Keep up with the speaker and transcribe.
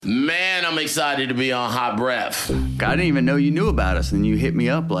Man, I'm excited to be on Hot Breath. I didn't even know you knew about us, and you hit me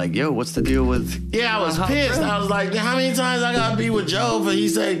up like, yo, what's the deal with... Yeah, I was pissed. Breath? I was like, how many times I gotta be with Joe for he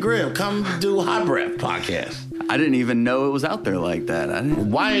said, Griff, come do Hot Breath podcast? I didn't even know it was out there like that.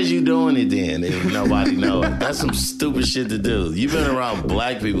 Why is you doing it then if nobody know it? That's some stupid shit to do. You've been around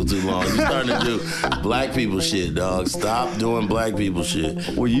black people too long. You're starting to do black people shit, dog. Stop doing black people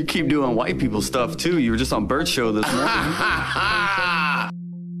shit. Well, you keep doing white people stuff, too. You were just on Bird Show this morning.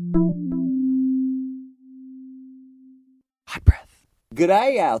 Hot breath.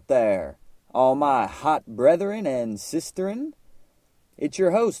 G'day out there, all my hot brethren and sisterin. It's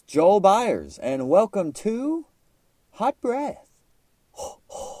your host, Joel Byers, and welcome to Hot Breath.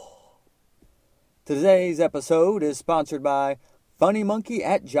 Today's episode is sponsored by Funny Monkey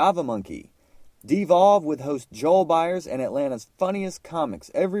at Java Monkey. Devolve with host Joel Byers and Atlanta's funniest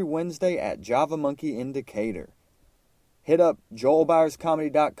comics every Wednesday at Java Monkey in Decatur. Hit up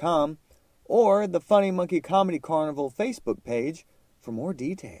joelbyerscomedy.com or the Funny Monkey Comedy Carnival Facebook page for more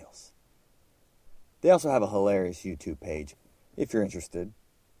details. They also have a hilarious YouTube page, if you're interested.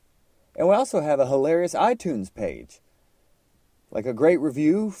 And we also have a hilarious iTunes page, like a great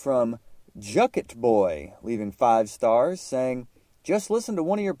review from Jucket Boy, leaving 5 stars, saying, just listen to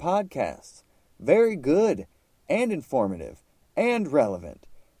one of your podcasts. Very good and informative and relevant,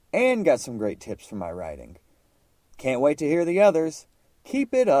 and got some great tips for my writing. Can't wait to hear the others.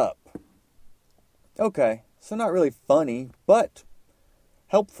 Keep it up. Okay, so not really funny, but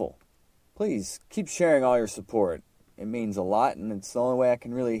helpful. Please keep sharing all your support. It means a lot, and it's the only way I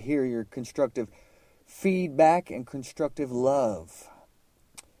can really hear your constructive feedback and constructive love.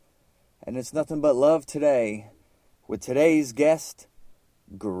 And it's nothing but love today with today's guest,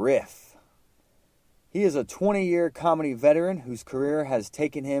 Griff. He is a 20-year comedy veteran whose career has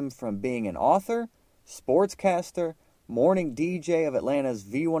taken him from being an author, sportscaster, morning DJ of Atlanta's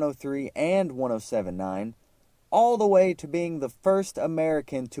V103 and 107.9, all the way to being the first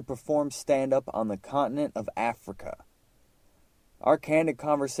American to perform stand-up on the continent of Africa. Our candid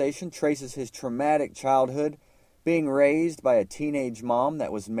conversation traces his traumatic childhood, being raised by a teenage mom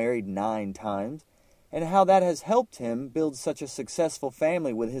that was married 9 times, and how that has helped him build such a successful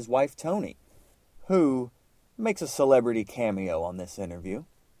family with his wife Toni, who makes a celebrity cameo on this interview.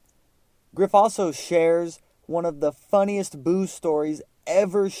 Griff also shares one of the funniest booze stories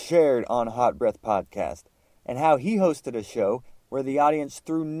ever shared on Hot Breath Podcast, and how he hosted a show where the audience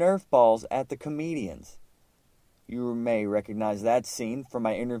threw Nerf balls at the comedians. You may recognize that scene from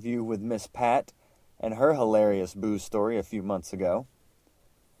my interview with Miss Pat and her hilarious booze story a few months ago.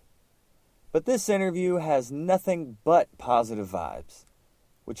 But this interview has nothing but positive vibes,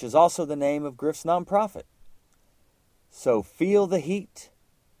 which is also the name of Griff's nonprofit. So feel the heat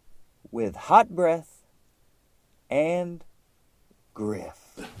with Hot Breath and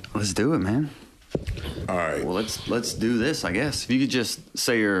Griff. Let's do it, man. All right. Well, let's do this, I guess. If you could just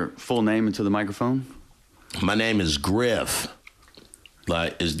say your full name into the microphone. My name is Griff.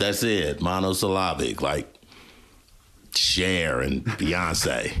 That's it. Monosyllabic, like Cher and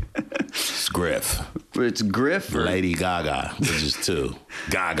Beyonce. It's Griff. It's Griff or... Lady Gaga, which is 2.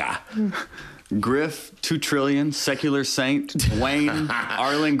 Gaga. Griff, 2 trillion, secular saint, Dwayne,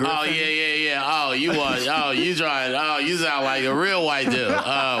 Arlen Griffin. Oh, yeah. Oh, you sound like a real white dude.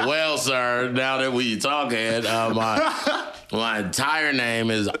 Well, sir, now that we talking, my entire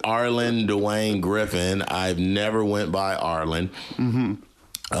name is Arlen Dwayne Griffin. I've never went by Arlen.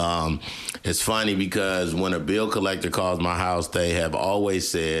 Mm-hmm. It's funny because when a bill collector calls my house, they have always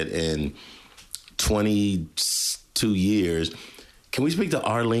said in 22 years, can we speak to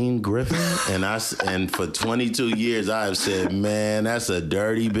Arlene Griffin? And for 22 years, I have said, man, that's a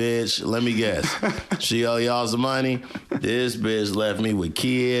dirty bitch. Let me guess. She owe y'all some money. This bitch left me with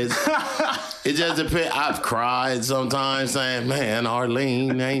kids. It just depends. I've cried sometimes saying, man,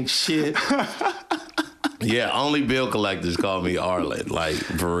 Arlene ain't shit. Yeah, only bill collectors call me Arlen, like,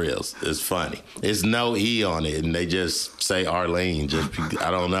 for real. It's funny. It's no E on it, and they just say Arlene.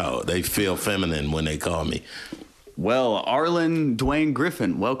 I don't know. They feel feminine when they call me. Well, Arlen Dwayne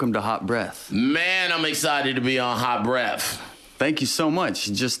Griffin, welcome to Hot Breath. Man, I'm excited to be on Hot Breath. Thank you so much.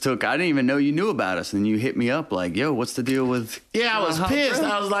 I didn't even know you knew about us, and you hit me up like, yo, what's the deal with... Yeah, I was pissed.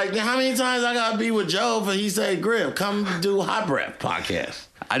 I was like, how many times I gotta be with Joe for he said, Griff, come do Hot Breath podcast?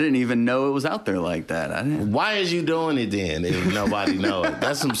 I didn't even know it was out there like that. Why is you doing it then if nobody know it?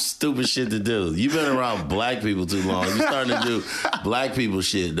 That's some stupid shit to do. You've been around black people too long. You're starting to do black people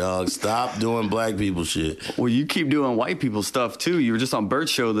shit, dog. Stop doing black people shit. Well, you keep doing white people stuff, too. You were just on Bird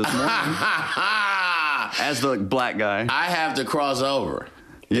Show this morning. As the black guy. I have to cross over.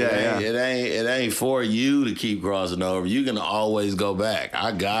 It ain't for you to keep crossing over. You can always go back.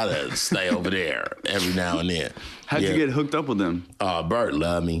 I gotta stay over there every now and then. How'd you get hooked up with them? Bert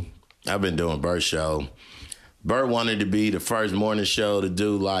loved me. I've been doing Bert's show. Bert wanted to be the first morning show to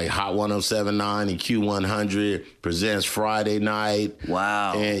do like Hot 107.9 and Q100 presents Friday night.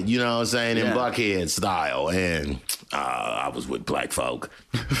 Wow. And you know what I'm saying? In Buckhead style. And I was with black folk.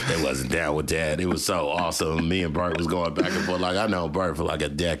 They wasn't down with that. It was so awesome. Me and Bert was going back and forth. Like, I know Bert for like a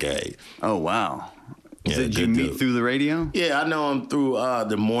decade. Oh, wow. Yeah, Did you meet through the radio? Yeah, I know him through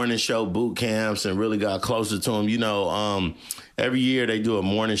the morning show boot camps and really got closer to him. You know, every year they do a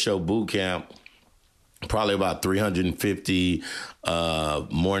morning show boot camp. Probably about 350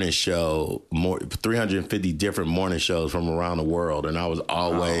 350 different morning shows from around the world. And I was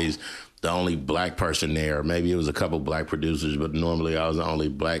always the only black person there. Maybe it was a couple black producers, but normally I was the only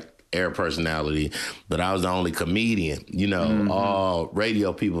black air personality. But I was the only comedian. You know, all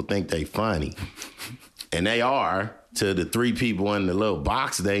radio people think they funny. And they are to the three people in the little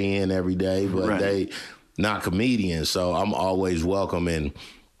box they in every day, but they not comedians. So I'm always welcome in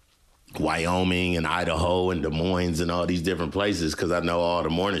Wyoming and Idaho and Des Moines and all these different places because I know all the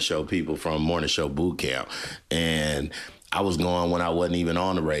morning show people from morning show boot camp. And I was going when I wasn't even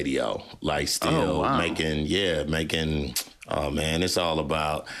on the radio, like still making, oh man, it's all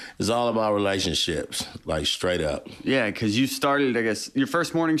about relationships, like straight up. Yeah, because you started, I guess, your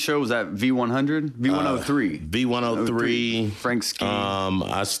first morning show was at V100? V103. V103. Frank Ski.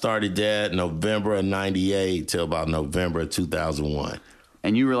 I started that November of 98 till about November of 2001.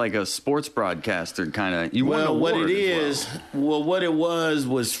 And you were like a sports broadcaster, kind of. What it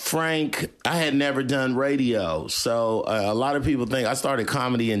was Frank. I had never done radio, so a lot of people think I started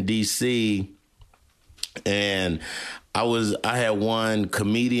comedy in D.C. and I had won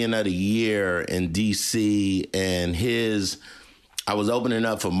Comedian of the Year in D.C. and I was opening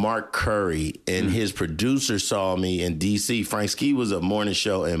up for Mark Curry, and his producer saw me in D.C. Frank Ski was a morning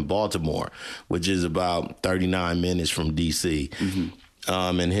show in Baltimore, which is about 39 minutes from D.C.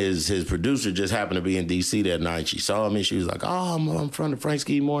 And his producer just happened to be in D.C. that night. She saw me. She was like, "Oh, I'm from the Frank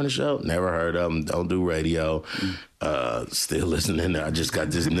Ski Morning Show. Never heard of him. Don't do radio. Still listening. I just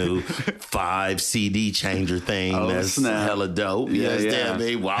got this new 5 CD changer thing that's hella dope. Yeah.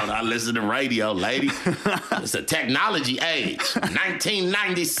 Me. Why don't I listen to radio, lady? It's a technology age.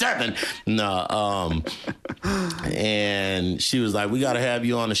 1997. No. And she was like, "We got to have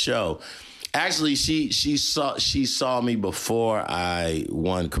you on the show." Actually, she saw me before I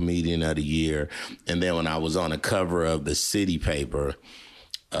won Comedian of the Year, and then when I was on the cover of the city paper,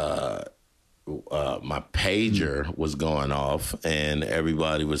 my pager was going off, and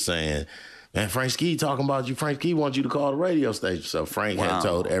everybody was saying, "Man, Frank Ski talking about you. Frank Ski wants you to call the radio station." So Frank had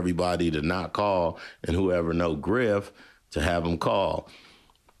told everybody to not call, and whoever know Griff to have him call.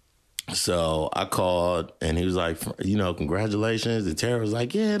 So I called, and he was like, "Congratulations." And Tara was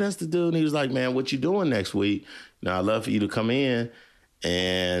like, "Yeah, that's the dude." And he was like, "Man, what you doing next week? Now, I'd love for you to come in."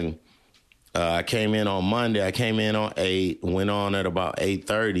 And I came in on Monday. I came in on 8, went on at about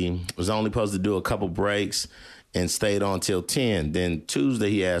 8:30. Was only supposed to do a couple breaks and stayed on till 10. Then Tuesday,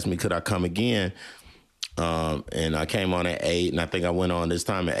 he asked me, could I come again? And I came on at 8, and I think I went on this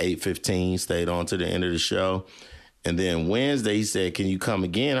time at 8:15, stayed on to the end of the show. And then Wednesday, he said, "Can you come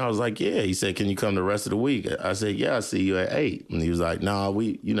again?" I was like, "Yeah." He said, "Can you come the rest of the week?" I said, "Yeah, I'll see you at 8." And he was like, "No,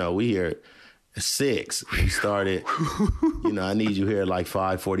 we here at 6. We started, I need you here at like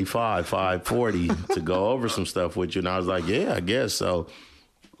 5:45, 5:40 to go over some stuff with you." And I was like, "Yeah, I guess." So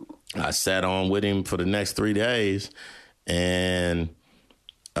I sat on with him for the next 3 days. And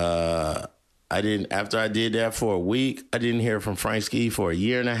after I did that for a week, I didn't hear from Frank Ski for a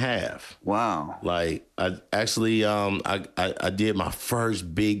year and a half. Wow. Like, I actually, I did my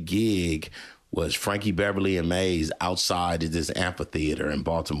first big gig was Frankie Beverly and Mays outside of this amphitheater in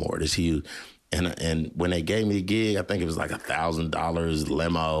Baltimore, this huge. And when they gave me the gig, I think it was like $1,000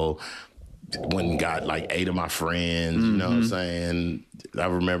 limo. Went and got like 8 of my friends, you know what I'm saying? I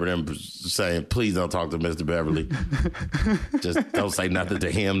remember them saying, "Please don't talk to Mr. Beverly. Just don't say nothing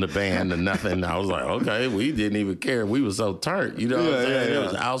to him, the band, or nothing." I was like, okay, we didn't even care. We were so turned, you know what I'm saying? It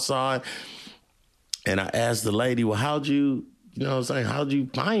was outside. And I asked the lady, "Well, how'd you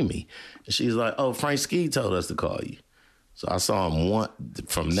find me?" And she's like, "Oh, Frank Ski told us to call you." So I saw him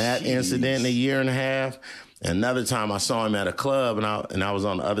from that incident in a year and a half. Another time I saw him at a club, and I was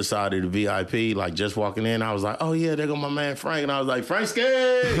on the other side of the VIP, like just walking in. I was like, "Oh yeah, there go my man Frank," and I was like, "Frank Ski,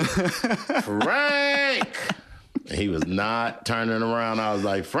 Frank." And he was not turning around. I was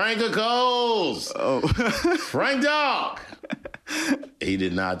like, "Frank Coles, Frank Dog." He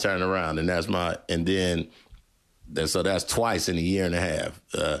did not turn around, and then So that's twice in a year and a half.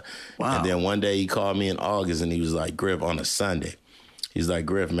 Wow. And then one day he called me in August and he was like, Griff, on a Sunday. He's like,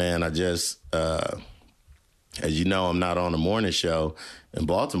 Griff, man, I just, as you know, I'm not on the morning show in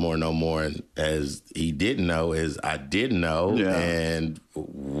Baltimore no more. And as he didn't know, is I didn't know. Yeah. And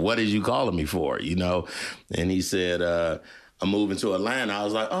what is you calling me for, you know? And he said, I'm moving to Atlanta. I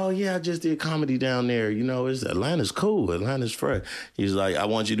was like, oh, yeah, I just did comedy down there. You know, Atlanta's cool. Atlanta's fresh. He's like, I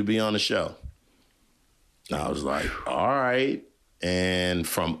want you to be on the show. I was like, all right. And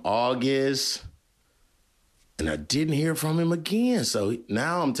from August, and I didn't hear from him again. So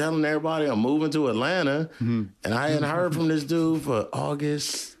now I'm telling everybody I'm moving to Atlanta, and I hadn't heard from this dude for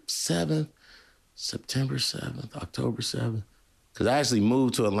August 7th, September 7th, October 7th. Because I actually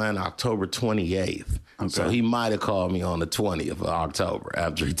moved to Atlanta October 28th. Okay. So he might have called me on the 20th of October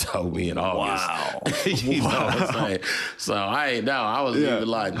after he told me in August. Wow. You know what I'm saying? So I was even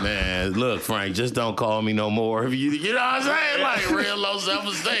like, man, look, Frank, just don't call me no more. You know what I'm saying? Like real low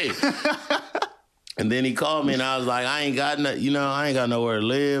self-esteem. And then he called me and I was like, I ain't got nowhere to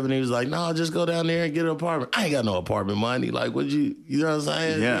live. And he was like, no, just go down there and get an apartment. I ain't got no apartment money. Like, you know what I'm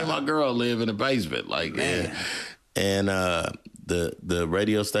saying? Yeah. Me and my girl live in the basement. Like, man. And the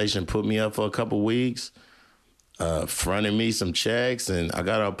radio station put me up for a couple weeks, fronted me some checks, and I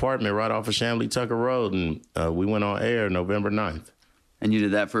got an apartment right off of Chamblee Tucker Road, and we went on air November 9th. And you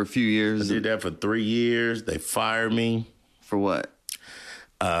did that for a few years? I did that for 3 years. They fired me. For what?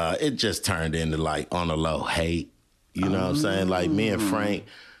 It just turned into like on the low hate. You know what I'm saying? Like me and Frank,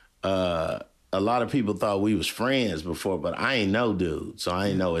 a lot of people thought we was friends before, but I ain't know dude. So I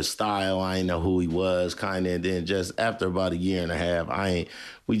ain't know his style. I ain't know who he was, kind of. And then just after about a year and a half,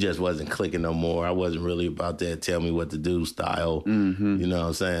 we just wasn't clicking no more. I wasn't really about that tell me what to do style, you know what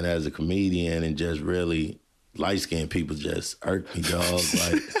I'm saying, as a comedian. And just really light-skinned people just irk me, dog.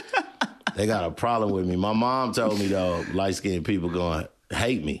 Like, they got a problem with me. My mom told me, though, light-skinned people going to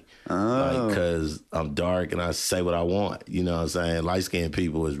hate me. Like, because I'm dark and I say what I want. You know what I'm saying? Light-skinned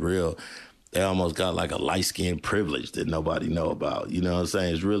people is real. They almost got like a light-skinned privilege that nobody know about. You know what I'm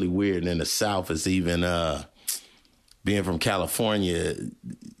saying? It's really weird. And in the South, it's even, being from California,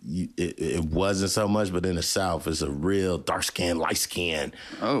 it wasn't so much, but in the South, it's a real dark-skinned, light-skinned.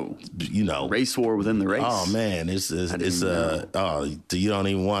 Oh. You know. Race war within the race. Oh, man. You don't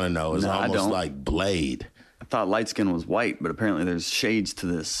even want to know. It's almost like Blade. I thought light skin was white, but apparently there's shades to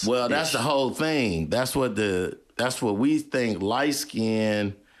this. Well, that's the whole thing. That's what we think light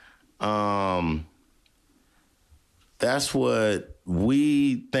skin. That's what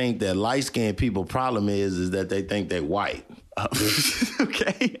we think that light-skinned people problem is that they think they're white.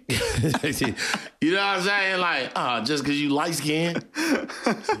 Okay. You know what I'm saying? Like, just because you light-skinned,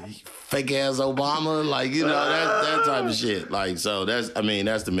 fake-ass Obama, like, you know, that type of shit. Like, so that's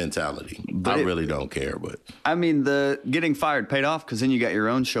the mentality. But I really don't care, but. I mean, the getting fired paid off because then you got your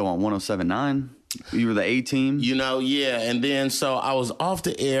own show on 107.9. You were the A-team? You know, yeah. And then, so I was off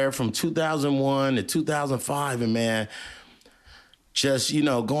the air from 2001 to 2005, and man, just, you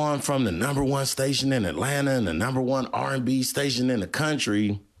know, going from the number one station in Atlanta and the number one R&B station in the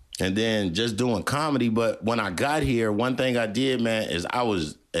country, and then just doing comedy. But when I got here, one thing I did, man, is I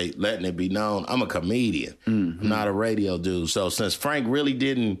was letting it be known, I'm a comedian. I'm not a radio dude. So since Frank really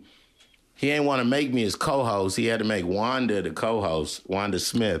he ain't want to make me his co-host, he had to make Wanda the co-host, Wanda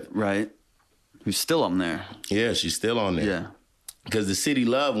Smith. Right. Who's still on there. Yeah, she's still on there. Yeah. Because the city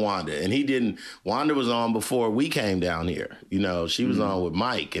loved Wanda. And Wanda was on before we came down here. You know, she was on with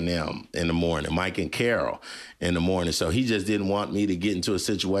Mike and them in the morning, Mike and Carol in the morning. So he just didn't want me to get into a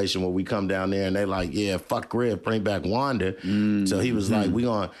situation where we come down there and they like, yeah, fuck Griff, bring back Wanda. So he was like, I'm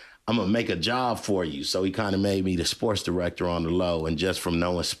going to make a job for you. So he kind of made me the sports director on the low. And just from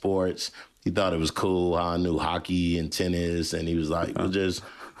knowing sports, he thought it was cool how I knew hockey and tennis. And he was like,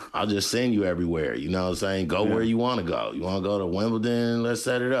 I'll just send you everywhere. You know what I'm saying? Go where you want to go. You want to go to Wimbledon? Let's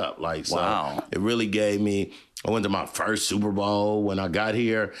set it up. Like, so wow. It really gave me, I went to my first Super Bowl when I got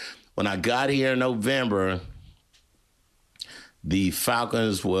here. When I got here in November, the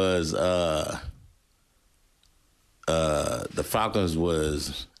Falcons was 8-1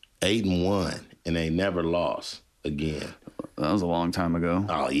 and they never lost again. That was a long time ago.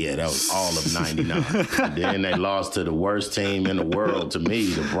 Oh, yeah, that was all of 99. And then they lost to the worst team in the world to me,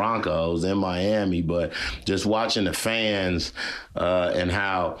 the Broncos in Miami. But just watching the fans and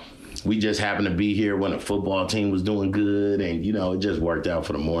how we just happened to be here when the football team was doing good. And, you know, it just worked out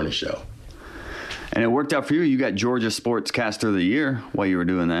for the morning show. And it worked out for you. You got Georgia Sportscaster of the Year while you were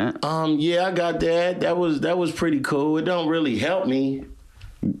doing that. Yeah, I got that. That was pretty cool. It don't really help me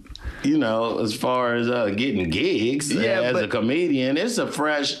you know, as far as getting gigs as a comedian, it's a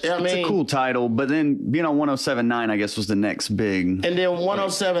fresh. It's a cool title, but then being on 107.9, I guess, was the next big. And then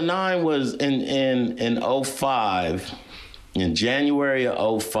 107.9 was in 05. In January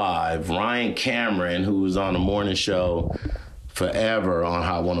of 05, Ryan Cameron, who was on the morning show forever on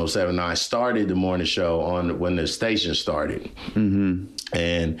Hot 107.9, started the morning show on when the station started. Mm-hmm.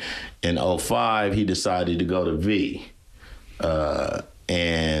 And in 05, he decided to go to V.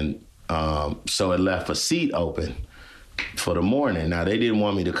 So it left a seat open for the morning. Now, they didn't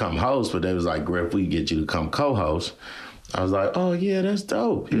want me to come host, but they was like, Griff, we get you to come co-host. I was like, oh, yeah, that's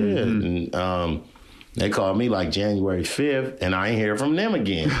dope. Yeah. Mm-hmm. And they called me like January 5th, and I ain't hear from them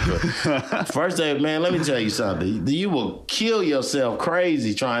again. First day, man, let me tell you something. You will kill yourself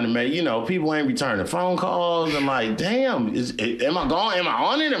crazy trying to make, you know, people ain't returning phone calls. I'm like, damn, am I going? Am I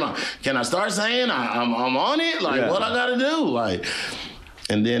on it? Can I start saying I'm on it? Like, what I got to do? Like,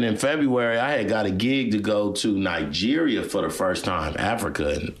 and then in February, I had got a gig to go to Nigeria for the first time,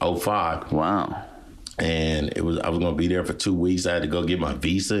 Africa in 05. Wow. And I was going to be there for 2 weeks. I had to go get my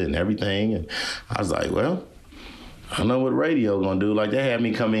visa and everything. And I was like, well, I don't know what radio going to do. Like, they had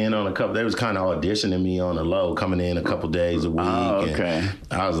me come in on they was kind of auditioning me on the low, coming in a couple days a week. Oh, okay.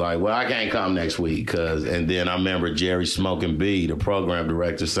 And I was like, well, I can't come next week. And then I remember Jerry Smoking B, the program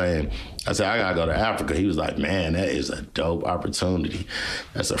director, saying, I said, I got to go to Africa. He was like, man, that is a dope opportunity.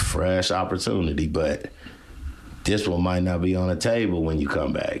 That's a fresh opportunity. But this one might not be on the table when you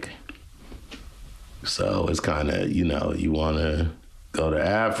come back. So it's kind of, you know, you want to go to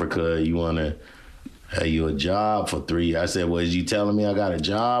Africa, you want to have you a job for 3. I said, well, is you telling me I got a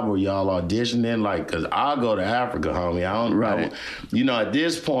job or y'all auditioning? Like, because I'll go to Africa, homie. I don't know. You know, at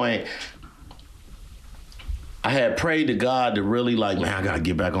this point, I had prayed to God to really like, man, I got to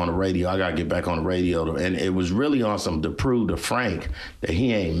get back on the radio. I got to get back on the radio. And it was really on some to prove to Frank that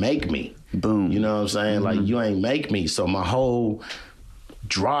he ain't make me. Boom. You know what I'm saying? Mm-hmm. Like, you ain't make me. So my whole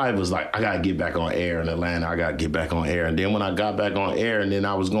drive was like, I got to get back on air in Atlanta. I got to get back on air. And then when I got back on air and then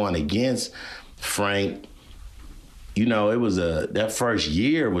I was going against Frank, you know, it was that first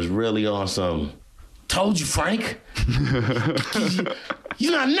year was really on some, told you, Frank.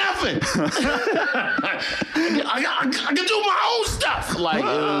 You're not nothing. I can do my own stuff. Like, it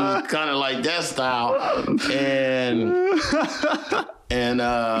was kind of like that style. And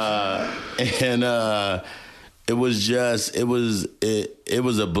it was just, it was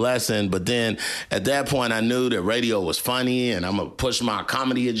a blessing. But then at that point, I knew that radio was funny and I'm going to push my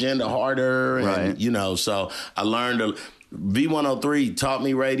comedy agenda harder. And, you know, so I learned V103 taught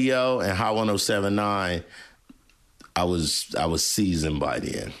me radio, and Hot 107.9, I was seasoned by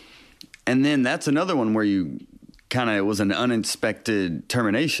then. And then that's another one where you it was an unexpected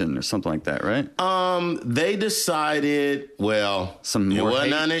termination or something like that, right? They decided, well,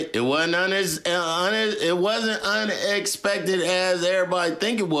 it wasn't unexpected as everybody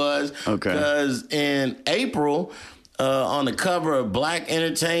think it was. Okay. Because in April, on the cover of Black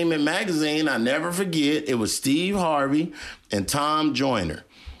Entertainment magazine, I never forget, it was Steve Harvey and Tom Joyner.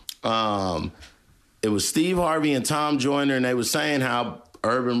 It was Steve Harvey and Tom Joyner, and they were saying how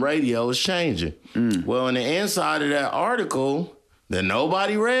urban radio is changing. Well, in the inside of that article that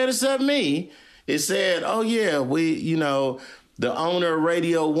nobody read except me, it said, oh, yeah, the owner of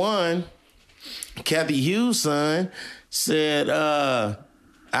Radio 1, Kathy Hughes' son, said,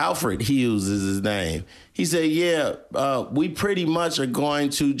 Alfred Hughes is his name. He said, yeah, we pretty much are going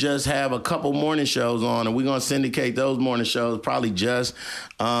to just have a couple morning shows on, and we're going to syndicate those morning shows, probably just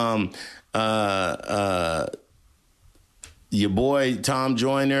your boy Tom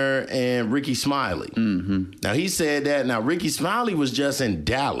Joyner and Ricky Smiley. Mm-hmm. Now, he said that. Now, Ricky Smiley was just in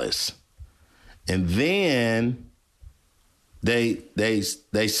Dallas. And then they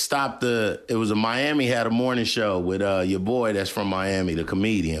stopped it was Miami had a morning show with your boy that's from Miami, the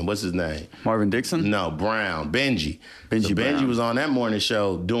comedian. What's his name? Marvin Dixon? No, Brown. Benji. Benji was on that morning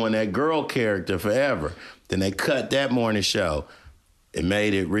show doing that girl character forever. Then they cut that morning show. It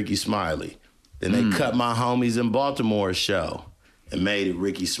made it Ricky Smiley. Then they cut my homies in Baltimore show and made it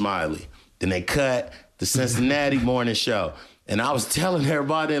Ricky Smiley. Then they cut the Cincinnati morning show. And I was telling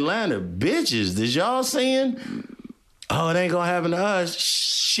everybody in Atlanta, bitches, did y'all seeing? Oh, it ain't gonna happen to us.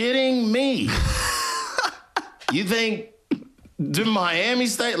 Shitting me. You think the Miami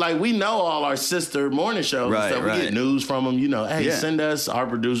State, like we know all our sister morning shows and stuff. We get news from them, hey, send us, our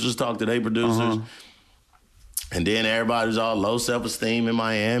producers talk to their producers. Uh-huh. And then everybody was all low self-esteem in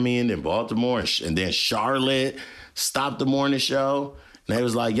Miami and then Baltimore and then Charlotte stopped the morning show. And they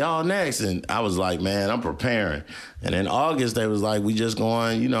was like, y'all next. And I was like, man, I'm preparing. And in August, they was like, we just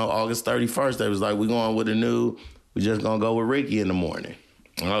going, August 31st, they was like, we going with we just going to go with Ricky in the morning.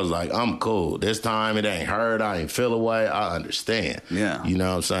 I was like, I'm cool. This time it ain't hurt. I ain't feel away. I understand. Yeah. You know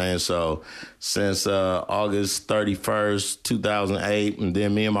what I'm saying? So since August 31st, 2008, and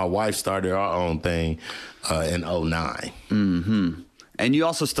then me and my wife started our own thing in 09. Mm-hmm. And you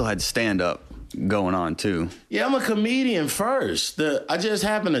also still had stand-up going on, too. Yeah, I'm a comedian first. I just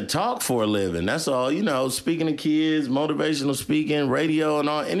happen to talk for a living. That's all. You know, speaking to kids, motivational speaking, radio and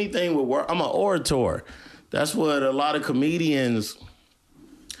all, anything with work. I'm an orator. That's what a lot of comedians...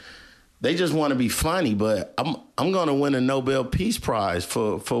 They just want to be funny, but I'm going to win a Nobel Peace Prize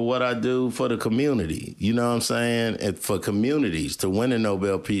for what I do for the community. You know what I'm saying? And for communities, to win a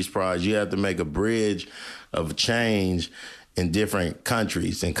Nobel Peace Prize, you have to make a bridge of change in different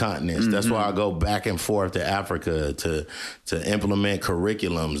countries and continents. Mm-hmm. That's why I go back and forth to Africa to implement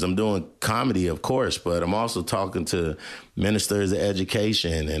curriculums. I'm doing comedy, of course, but I'm also talking to ministers of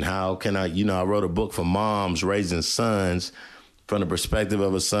education and how can I wrote a book for moms raising sons from the perspective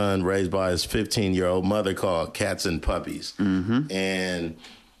of a son raised by his 15-year-old mother called Cats and Puppies. Mm-hmm. And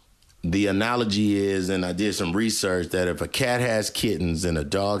the analogy is, and I did some research, that if a cat has kittens and a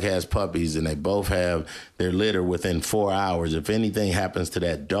dog has puppies and they both have their litter within 4 hours, if anything happens to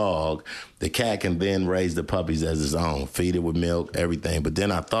that dog, the cat can then raise the puppies as his own, feed it with milk, everything. But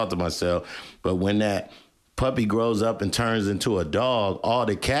then I thought to myself, but when that puppy grows up and turns into a dog, all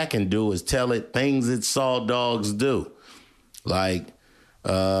the cat can do is tell it things it saw dogs do. Like,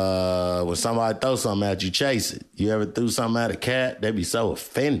 when somebody throws something at you, chase it. You ever threw something at a cat? They be so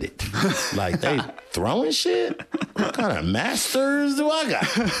offended. Like, they throwing shit? What kind of masters do I got?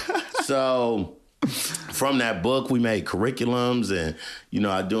 So, from that book, we made curriculums, and,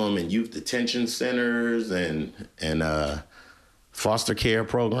 I do them in youth detention centers and foster care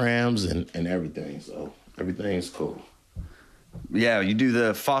programs and everything. So, everything's cool. Yeah, you do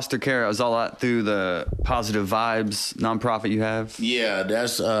the foster care. Is all that through the Positive Vibes nonprofit you have? Yeah,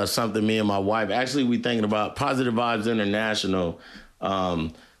 that's something me and my wife, actually we thinking about. Positive Vibes International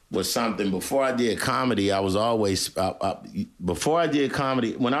was something. Before I did comedy, I was always, before I did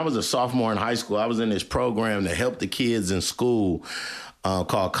comedy, when I was a sophomore in high school, I was in this program that helped the kids in school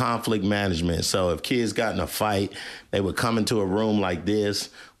called conflict management. So if kids got in a fight, they would come into a room like this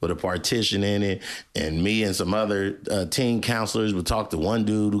with a partition in it, and me and some other teen counselors would talk to one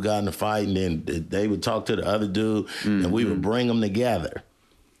dude who got in a fight, and then they would talk to the other dude, and we would bring them together,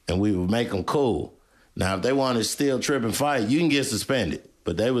 and we would make them cool. Now, if they wanted to still trip and fight, you can get suspended,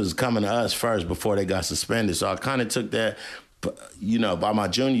 but they was coming to us first before they got suspended. So I kind of took that. By my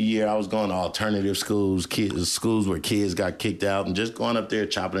junior year, I was going to alternative schools, schools where kids got kicked out, and just going up there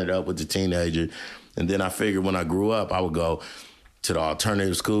chopping it up with the teenager. And then I figured when I grew up, I would go to the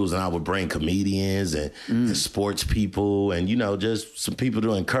alternative schools and I would bring comedians and sports people and, just some people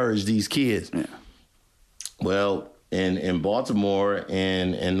to encourage these kids. Yeah. Well, in Baltimore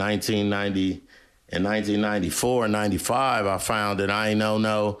in 1994 and 95, I found that I ain't know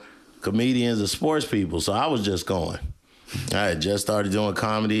no comedians or sports people. So I was just going. I had just started doing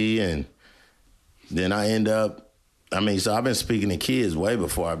comedy, and then I so I've been speaking to kids way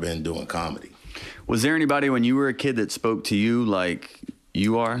before I've been doing comedy. Was there anybody when you were a kid that spoke to you like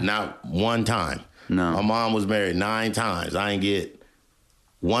you are? Not one time. No. My mom was married 9 times. I didn't get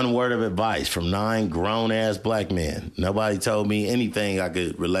one word of advice from 9 grown-ass black men. Nobody told me anything I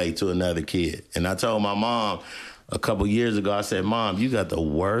could relate to another kid. And I told my mom a couple years ago, I said, Mom, you got the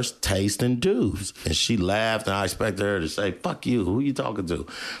worst taste in dudes. And she laughed, and I expected her to say, fuck you, who you talking to?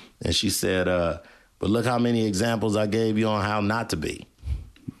 And she said, but look how many examples I gave you on how not to be.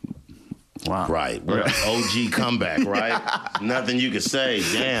 Wow. Right. We're OG comeback, right? Nothing you could say.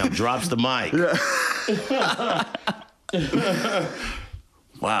 Damn, drops the mic. Yeah.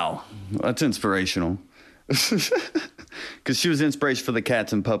 Wow. That's inspirational. Because she was inspiration for the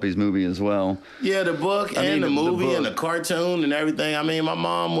Cats and Puppies movie as well. Yeah, the book and the movie and the cartoon and everything. I mean, my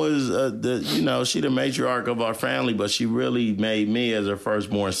mom was, she the matriarch of our family, but she really made me as her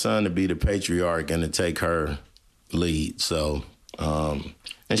firstborn son to be the patriarch and to take her lead. So,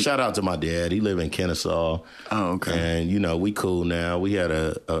 and shout out to my dad. He lived in Kennesaw. Oh, okay. And, we cool now. We had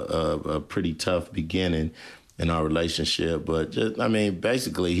a pretty tough beginning in our relationship. But,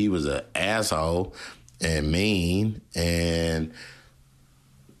 basically he was an asshole and mean. And,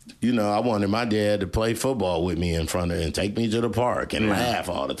 I wanted my dad to play football with me in front of and take me to the park and laugh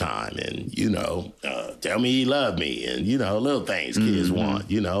all the time. And, tell me he loved me. And, little things kids want.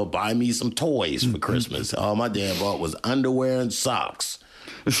 Buy me some toys for Christmas. All my dad bought was underwear and socks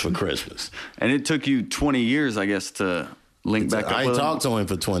for Christmas. And it took you 20 years, I guess, to link back up I with talked to him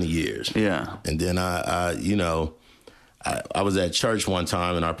for 20 years. Yeah. And then I I was at church one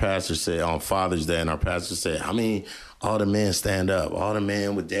time, and our pastor said, on Father's Day, and our pastor said, I mean, all the men stand up, all the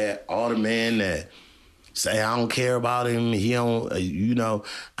men with that, all the men that say, I don't care about him, he don't,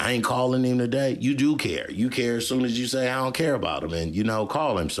 I ain't calling him today. You do care. You care as soon as you say, I don't care about him, and,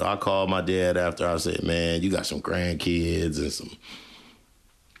 call him. So I called my dad after. I said, man, you got some grandkids and some,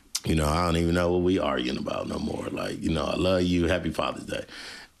 I don't even know what we arguing about no more. Like, I love you, happy Father's Day.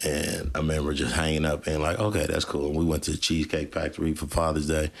 And I remember just hanging up and like, okay, that's cool. And we went to the Cheesecake Factory for Father's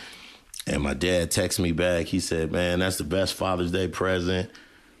Day. And my dad texted me back. He said, man, that's the best Father's Day present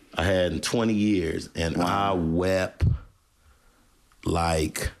I had in 20 years. And I wept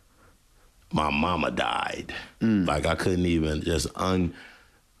like my mama died. Like I couldn't even I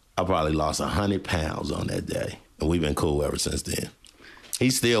probably lost 100 pounds on that day. And we've been cool ever since then.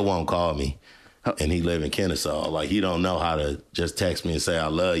 He still won't call me. And he live in Kennesaw. Like, he don't know how to just text me and say, I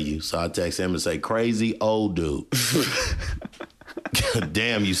love you. So I text him and say, crazy old dude.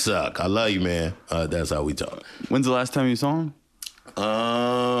 Damn, you suck. I love you, man. That's how we talk. When's the last time you saw him?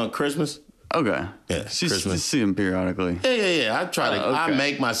 Christmas. Okay. Yeah, Christmas. You see him periodically. Yeah. I try to. I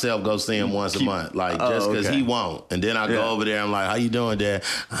make myself go see him once a month, like just because he won't. And then I go over there. I'm like, "How you doing, Dad?"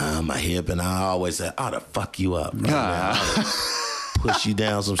 My hip, and I always say, "Oh, to fuck you up, man. Push you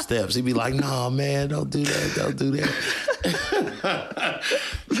down some steps." He'd be like, "No, man, don't do that. Don't do that."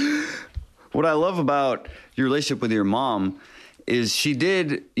 What I love about your relationship with your mom is she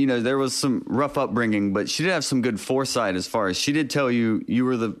did, there was some rough upbringing, but she did have some good foresight as far as she did tell you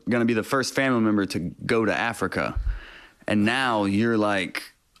were going to be the first family member to go to Africa. And now you're like...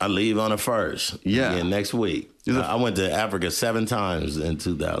 I leave on the 1st. Yeah. Next week. I went to Africa 7 times in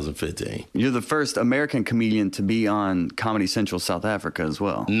 2015. You're the first American comedian to be on Comedy Central South Africa as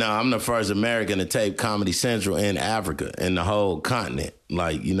well. No, I'm the first American to tape Comedy Central in Africa, in the whole continent.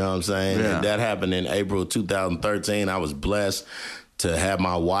 Like, you know what I'm saying? Yeah. And that happened in April 2013. I was blessed to have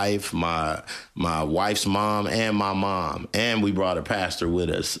my wife, my wife's mom, and my mom. And we brought a pastor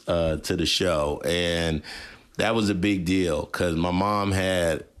with us to the show. And that was a big deal because my mom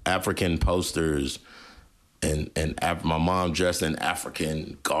had African posters and my mom dressed in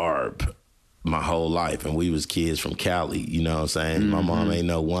African garb my whole life. And we was kids from Cali, you know what I'm saying? Mm-hmm. My mom ain't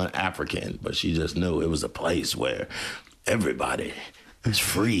know one African, but she just knew it was a place where everybody is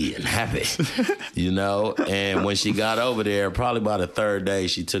free and happy, And when she got over there, probably by the 3rd day,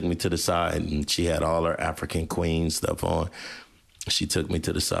 she took me to the side and she had all her African queen stuff on. She took me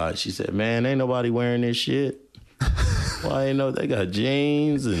to the side. She said, man, ain't nobody wearing this shit. Why ain't no? They got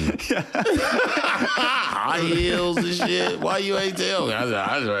jeans and high heels and shit. Why you ain't tell me? I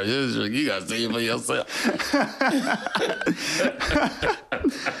said, you got to see it for yourself.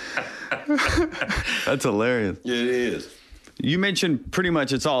 That's hilarious. It is. You mentioned pretty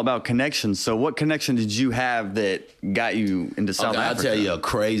much it's all about connections. So what connection did you have that got you into South Africa? I'll tell you a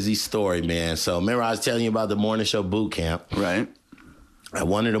crazy story, man. So remember I was telling you about the morning show boot camp? Right. At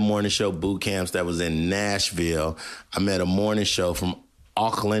one of the morning show boot camps that was in Nashville, I met a morning show from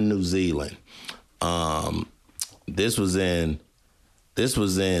Auckland, New Zealand. This was in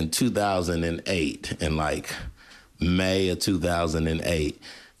 2008, in like May of 2008,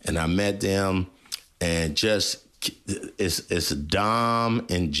 and I met them, and it's Dom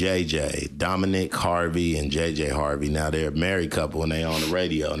and JJ, Dominic Harvey and JJ Harvey. Now they're a married couple and they on the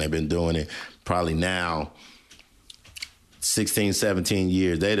radio, and they've been doing it probably now 16, 17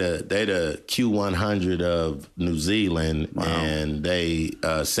 years. They the Q100 of New Zealand. Wow. And they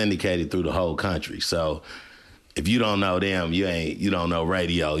syndicated through the whole country. So if you don't know them, you don't know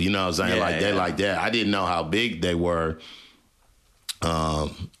radio. You know what I'm saying? They like that. I didn't know how big they were.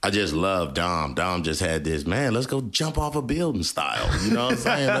 I just love Dom. Dom just had this, man, let's go jump off a building style. You know what I'm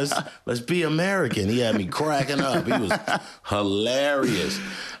saying? Let's be American. He had me cracking up. He was hilarious.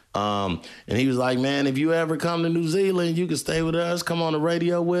 And he was like, man, if you ever come to New Zealand, you can stay with us, come on the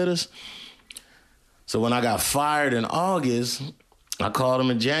radio with us. So when I got fired in August, I called him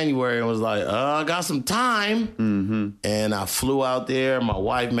in January and was like, I got some time. Mm-hmm. And I flew out there. My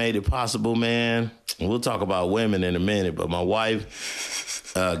wife made it possible, man. And we'll talk about women in a minute, but my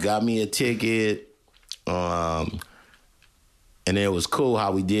wife got me a ticket. And it was cool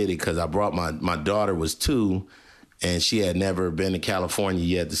how we did it because I brought my daughter was 2. And she had never been to California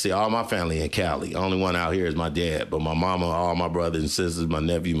yet to see all my family in Cali. Only one out here is my dad. But my mama, all my brothers and sisters, my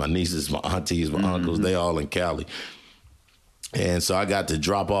nephew, my nieces, my aunties, my uncles, they all in Cali. And so I got to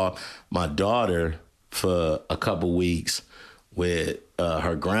drop off my daughter for a couple weeks with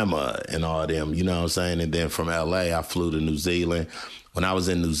her grandma and all them, you know what I'm saying? And then from L.A., I flew to New Zealand. When I was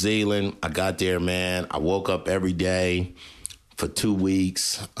in New Zealand, I got there, man. I woke up every day for 2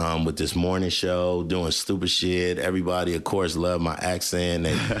 weeks with this morning show, doing stupid shit. Everybody, of course, loved my accent.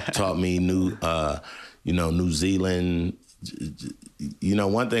 They taught me New Zealand.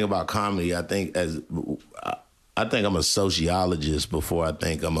 One thing about comedy, I think I'm a sociologist before I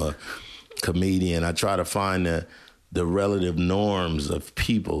think I'm a comedian. I try to find the relative norms of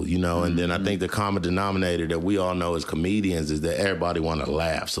people, and then I think the common denominator that we all know as comedians is that everybody want to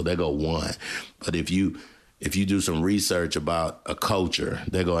laugh, so they go one. But if you do some research about a culture,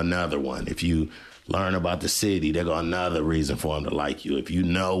 they go another one. If you learn about the city, they go another reason for them to like you. If you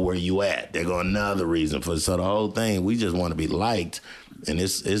know where you at, they go another reason for. So the whole thing, we just want to be liked, and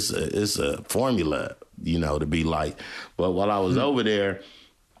it's a formula, to be liked. But while I was over there,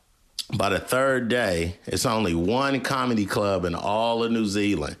 by the third day, it's only one comedy club in all of New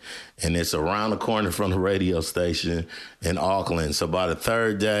Zealand, and it's around the corner from the radio station in Auckland. So by the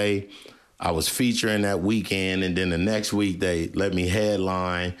third day, I was featuring that weekend, and then the next week they let me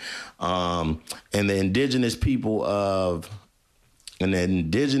headline. And the indigenous people of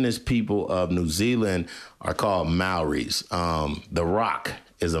New Zealand are called Maoris. The Rock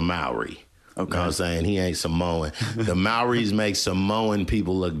is a Maori. Okay. You know what I'm saying? He ain't Samoan. The Maoris make Samoan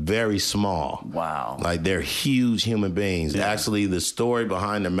people look very small. Wow. Like they're huge human beings. Yeah. Actually, the story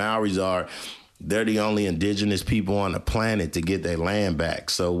behind the Maoris are they're the only indigenous people on the planet to get their land back.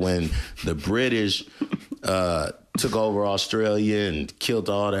 So when the British took over Australia and killed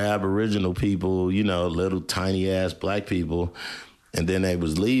all the Aboriginal people, little tiny ass black people, and then they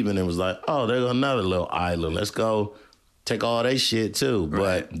was leaving and was like, oh, there's another little island. Let's go take all their shit too.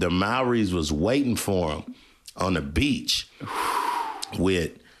 Right. But the Maoris was waiting for them on the beach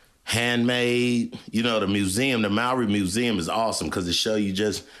with handmade, the museum. The Maori Museum is awesome because it show you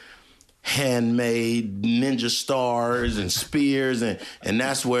just handmade ninja stars and spears, and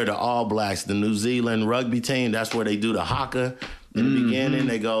that's where the All Blacks, the New Zealand rugby team, that's where they do the haka in the beginning.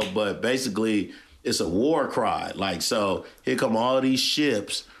 They go, but basically it's a war cry. Like, so here come all these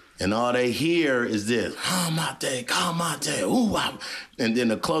ships, and all they hear is this, kamate, ooh, and then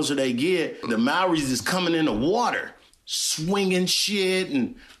the closer they get, the Maoris is coming in the water, swinging shit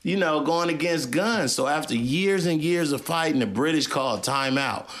and, going against guns. So after years and years of fighting, the British called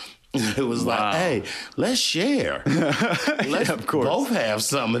timeout. It was like, hey, let's share. Let's both have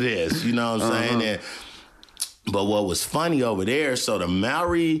some of this, you know what I'm saying? And, but what was funny over there, so the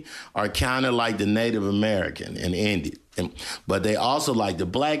Maori are kind of like the Native American and Indian, but they also like the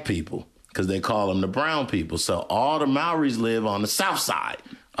black people because they call them the brown people. So all the Maoris live on the south side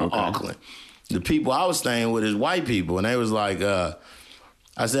of Auckland. The people I was staying with is white people, and they was like, I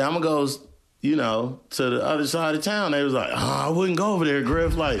said, I'm going to go, to the other side of town. They was like, I wouldn't go over there,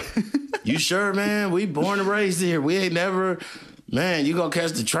 Griff. Like, you sure, man? We born and raised here. We ain't never, man, you gonna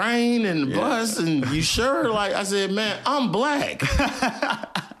catch the train and the bus, and you sure? Like, I said, man, I'm black.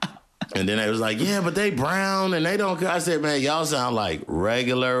 And then they was like, yeah, but they brown and they don't. I said, man, y'all sound like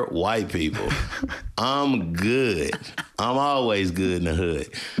regular white people. I'm good. I'm always good in the hood.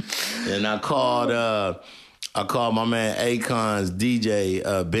 And I called my man Akon's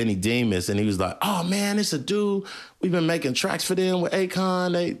DJ, Benny Demas, and he was like, oh, man, it's a dude. We've been making tracks for them with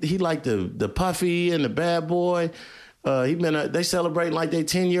Akon. He like the Puffy and the Bad Boy. They celebrating like their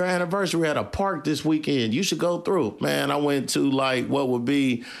 10-year anniversary at a park this weekend. You should go through. Man, I went to like what would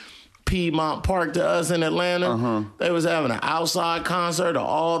be Piedmont Park to us in Atlanta. They was having an outside concert of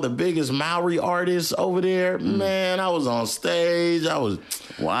all the biggest Maori artists over there. Man, I was on stage. I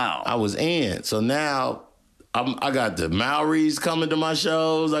was in. So now I got the Maoris coming to my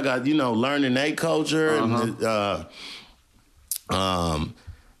shows. I got, learning their culture. And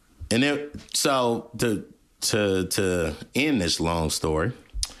so to end this long story,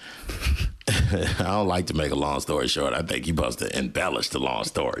 I don't like to make a long story short. I think you're supposed to embellish the long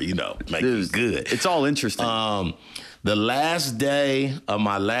story, make it good. It's all interesting. The last day of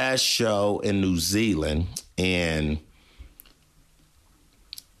my last show in New Zealand in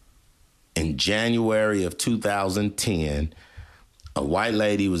January of 2010, a white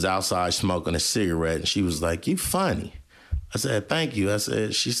lady was outside smoking a cigarette, and she was like, "You funny." I said, "Thank you."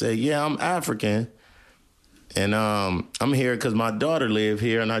 She said, "Yeah, I'm African. And I'm here because my daughter live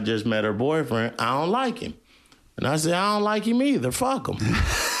here, and I just met her boyfriend. I don't like him." And I said, "I don't like him either. Fuck him."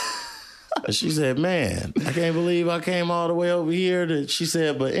 And she said, "Man, I can't believe I came all the way over here." She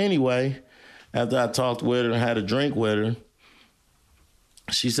said, but anyway, after I talked with her and had a drink with her,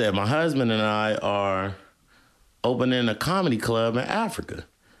 she said, "My husband and I are opening a comedy club in Africa.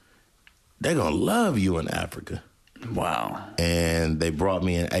 They're going to love you in Africa." Wow. And they brought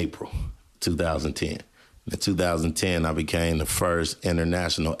me in April 2010. In 2010, I became the first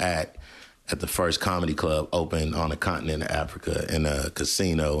international act at the first comedy club open on the continent of Africa in a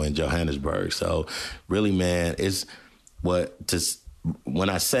casino in Johannesburg. So really, man, it's when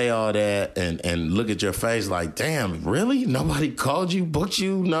I say all that and look at your face like, damn, really? Nobody called you, booked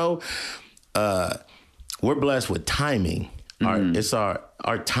you? No. We're blessed with timing.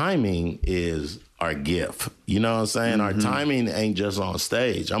 Our timing is our gift. You know what I'm saying? Our timing ain't just on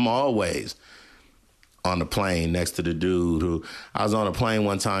stage. I'm always on the plane next to the dude who, I was on a plane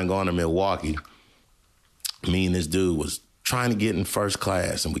one time going to Milwaukee. Me and this dude was trying to get in first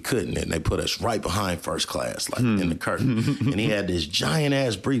class and we couldn't, and they put us right behind first class, like in the curtain. And he had this giant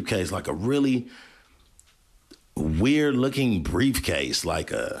ass briefcase, like a really weird looking briefcase,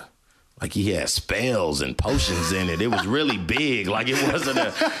 like he had spells and potions in it. It was really big, like it wasn't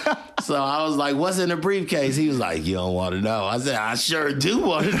So I was like, what's in the briefcase? He was like, you don't want to know. I said, I sure do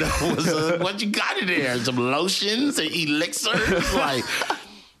want to know. What you got in there? Some lotions and elixirs? Like,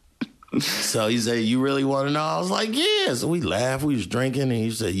 so he said, you really want to know? I was like, yeah. So we laughed. We was drinking. And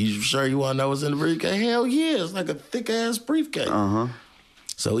he said, you sure you want to know what's in the briefcase? Hell yeah. It's like a thick-ass briefcase.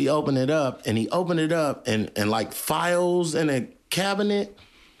 So he opened it up, and like files in a cabinet,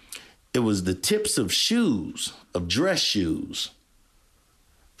 it was the tips of shoes, of dress shoes.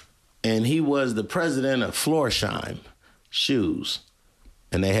 And he was the president of Florsheim Shoes.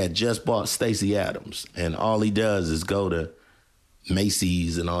 And they had just bought Stacey Adams. And all he does is go to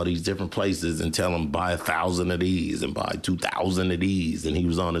Macy's and all these different places and tell them buy 1,000 of these and buy 2,000 of these. And he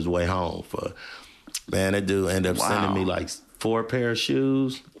was on his way home man, that dude ended up sending me like 4 pair of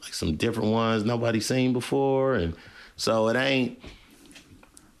shoes, like some different ones nobody seen before. And so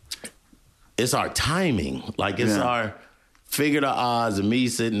it's our timing. Like it's our figure the odds of me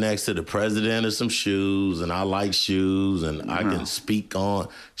sitting next to the president of some shoes, and I like shoes, and I can speak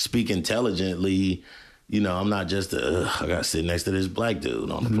intelligently. You know, I'm not just I got to sit next to this black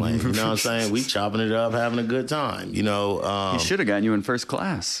dude on the plane. You know what I'm saying? We chopping it up, having a good time. You know, he should have gotten you in first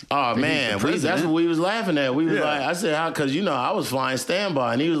class. Oh man, that's what we was laughing at. We was like, I said, how? Because I was flying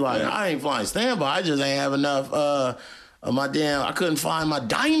standby, and he was like, I ain't flying standby. I just ain't have enough. I couldn't find my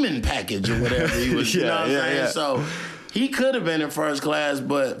diamond package or whatever he was. You know what I'm saying? Yeah. So he could have been in first class,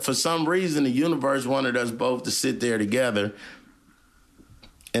 but for some reason, the universe wanted us both to sit there together.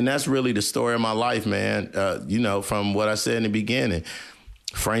 And that's really the story of my life, man. From what I said in the beginning,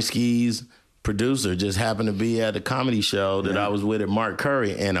 Frank Ski's producer just happened to be at a comedy show that I was with at Mark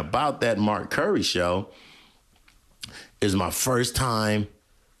Curry. And about that Mark Curry show is my first time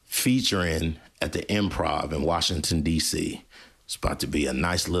featuring at the Improv in Washington, D.C. It's about to be a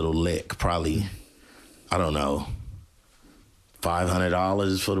nice little lick, probably, I don't know,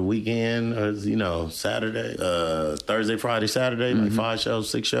 $500 for the weekend, Saturday, Thursday, Friday, Saturday, like 5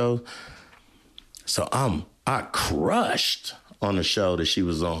 shows, 6 shows. So I crushed on the show that she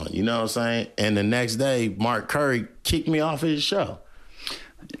was on, you know what I'm saying? And the next day, Mark Curry kicked me off his show.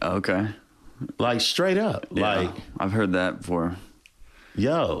 Okay. Like straight up. Yeah, like I've heard that before.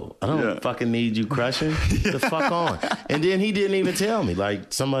 Yo, I don't fucking need you crushing. The fuck on. And then he didn't even tell me.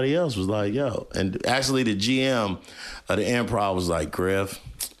 Like somebody else was like, yo. And actually the GM of the Improv was like, Griff,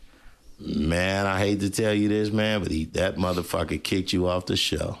 man, I hate to tell you this, man, but that motherfucker kicked you off the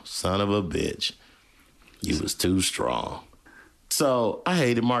show. Son of a bitch. You was too strong. So I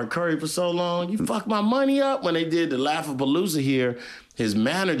hated Mark Curry for so long. You fucked my money up. When they did the Laugh-A-Palooza here, his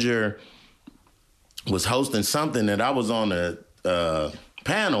manager was hosting something that I was on the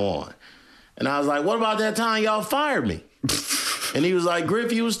panel on. And I was like, what about that time y'all fired me? And he was like,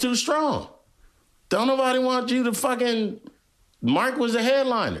 Griff, you was too strong. Don't nobody want you to fucking... Mark was the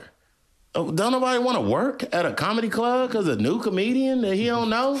headliner. Don't nobody want to work at a comedy club because a new comedian that he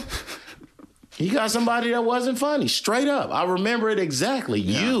don't know? He got somebody that wasn't funny. Straight up. I remember it exactly.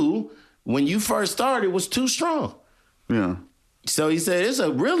 Yeah. You, when you first started, was too strong. Yeah. So he said, it's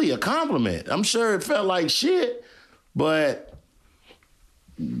really a compliment. I'm sure it felt like shit, but...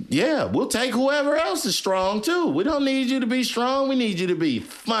 yeah, we'll take whoever else is strong, too. We don't need you to be strong. We need you to be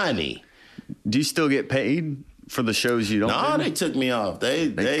funny. Do you still get paid for the shows you don't do? No, they took me off.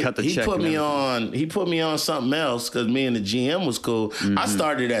 They cut the check. He put me on something else because me and the GM was cool. Mm-hmm. I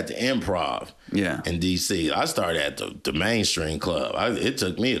started at the Improv in D.C. I started at the mainstream club. It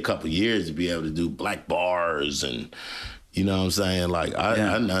took me a couple years to be able to do black bars and... you know what I'm saying? Like, I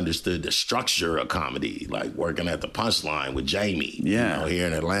understood the structure of comedy, like working at the Punchline with Jamie, here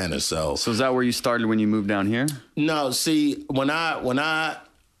in Atlanta. So is that where you started when you moved down here? No, see, when I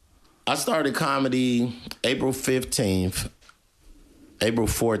started comedy April 14th,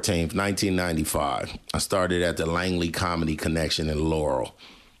 1995. I started at the Langley Comedy Connection in Laurel,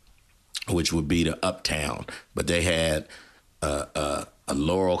 which would be the Uptown. But they had a a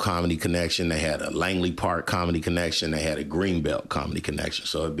Laurel comedy connection. They had a Langley Park comedy connection. They had a Greenbelt comedy connection.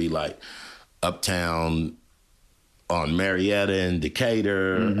 So it'd be like Uptown on Marietta and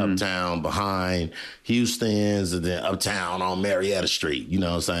Decatur, Uptown behind Houston's, and then Uptown on Marietta Street. You know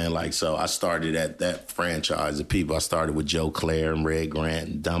what I'm saying? Like, so I started at that franchise of people. I started with Joe Claire and Red Grant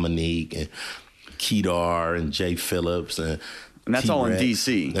and Dominique and Kedar and Jay Phillips. And that's all in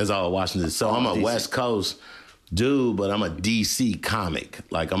D.C. That's all Washington. So I'm a West Coast dude, but I'm a D.C. comic.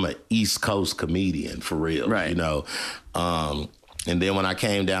 Like, I'm an East Coast comedian for real. Right. You know? And then when I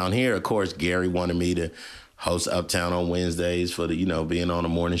came down here, of course, Gary wanted me to host Uptown on Wednesdays for the, you know, being on the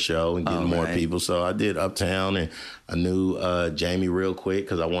morning show and getting more people. So I did Uptown, and I knew Jamie real quick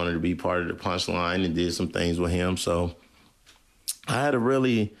because I wanted to be part of the Punchline and did some things with him. So I had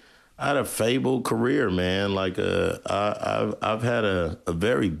a fabled career, man. Like I've had a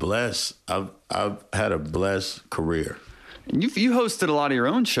very blessed. I've had a blessed career. And you hosted a lot of your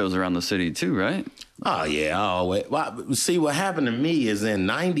own shows around the city too, right? Oh yeah, I always. Well, see, what happened to me is in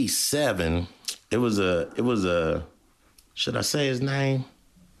 '97. It was a. Should I say his name?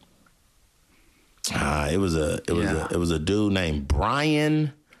 It was a dude named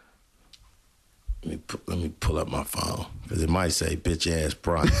Brian. Let me pull up my phone because it might say bitch ass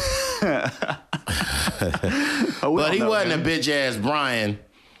Brian. But he wasn't a bitch ass Brian.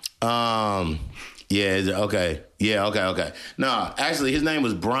 Okay. No, actually, his name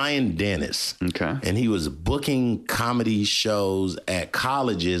was Brian Dennis. Okay. And he was booking comedy shows at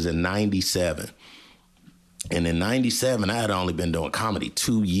colleges in '97. And in '97, I had only been doing comedy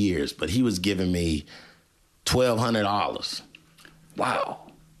 2 years, but he was giving me $1,200. Wow.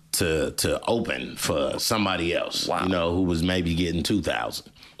 To open for somebody else, wow. You know, who was maybe getting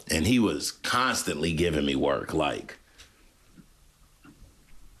 2,000. And he was constantly giving me work, like,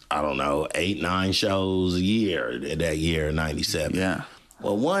 I don't know, 8, 9 shows a year that year in '97. Yeah.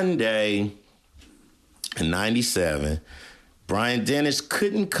 Well, one day in '97, Brian Dennis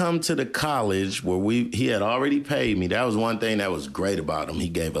couldn't come to the college where he had already paid me. That was one thing that was great about him. He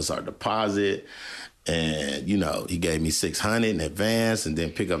gave us our deposit, and, you know, he gave me $600 in advance and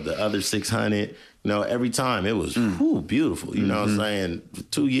then pick up the other $600. You know, every time it was beautiful. You know what I'm saying?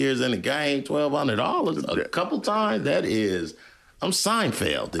 2 years in the game, $1,200 a couple times. That is, I'm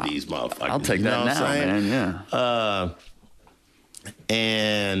Seinfeld to these motherfuckers. I'll take that now, man. Yeah.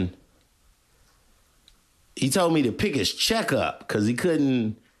 And he told me to pick his check up because he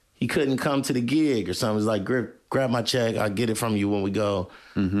couldn't come to the gig or something. He's like, Griff, grab my check. I'll get it from you when we go,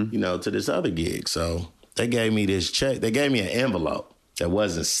 you know, to this other gig. So they gave me this check. They gave me an envelope that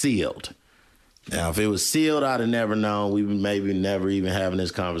wasn't sealed. Now, if it was sealed, I'd have never known. We maybe never even having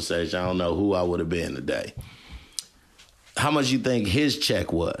this conversation. I don't know who I would have been today. How much you think his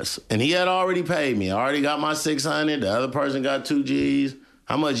check was? And he had already paid me. I already got my $600. The other person got 2 G's.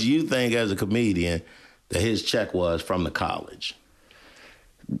 How much you think as a comedian that his check was from the college?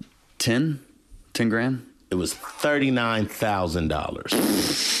 10 grand? It was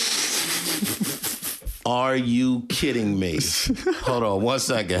 $39,000. Are you kidding me? Hold on 1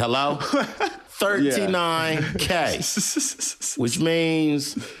 second. Hello? $39K, which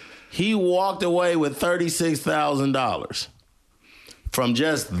means he walked away with $36,000 from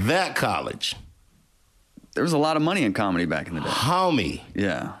just that college. There was a lot of money in comedy back in the day. Homie.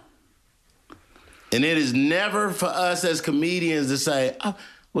 Yeah. And it is never for us as comedians to say, oh,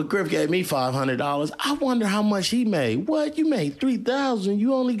 well, Griff gave me $500. I wonder how much he made. What? You made $3,000.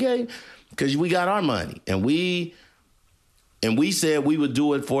 You only gave... Because we got our money. And we said we would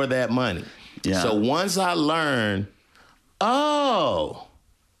do it for that money. Yeah. So once I learned, oh,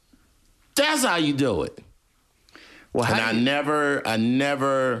 that's how you do it. Well, and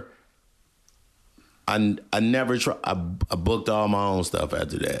I booked all my own stuff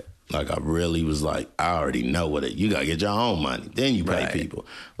after that. Like, I really was like, I already know what it. You gotta get your own money, then you pay people.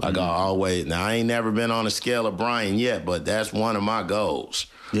 Like, I always. Now, I ain't never been on a scale of Brian yet, but that's one of my goals.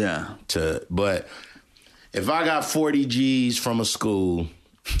 Yeah. But if I got 40 G's from a school,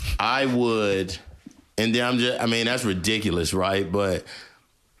 I would. And then that's ridiculous, right? But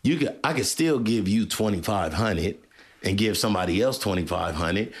I could still give you $2,500 and give somebody else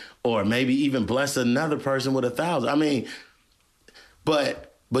 $2,500, or maybe even bless another person with $1,000. I mean,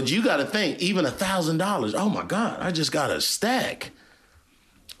 but you got to think, even $1,000. Oh my God, I just got a stack.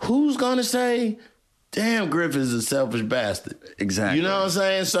 Who's gonna say, damn, Griff is a selfish bastard? Exactly. You know what I'm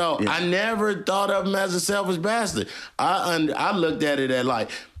saying? So yeah. I never thought of him as a selfish bastard. I looked at it at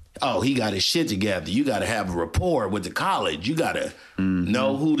like, oh, he got his shit together. You got to have a rapport with the college. You got to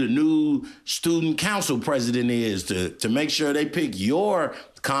know who the new student council president is to make sure they pick your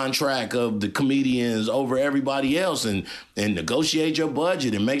contract of the comedians over everybody else and negotiate your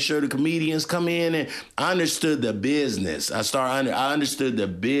budget and make sure the comedians come in. And I understood the business. I understood the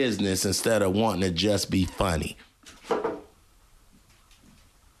business instead of wanting to just be funny.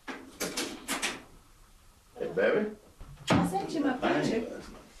 Hey, baby. I sent you my picture.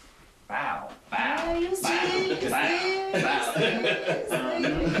 Wow. Oh, you see? See?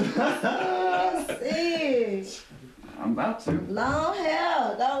 I'm about to. Long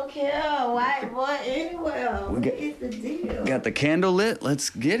hair, don't care. White boy anywhere. What is the deal? Got the candle lit. Let's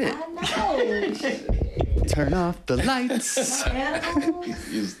get it. I know. Turn off the lights.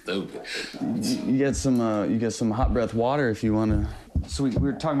 You stupid. You get some hot breath water if you want to. So we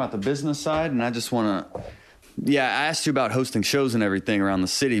were talking about the business side, and I just want to. Yeah, I asked you about hosting shows and everything around the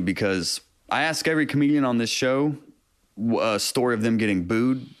city because I ask every comedian on this show a story of them getting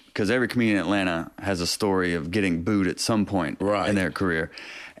booed, because every comedian in Atlanta has a story of getting booed at some point in their career.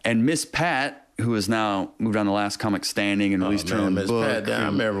 And Miss Pat, who has now moved on to Last Comic Standing and released her own Miss book. Pat, I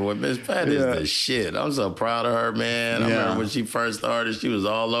remember when Miss Pat is the shit. I'm so proud of her, man. I remember when she first started, she was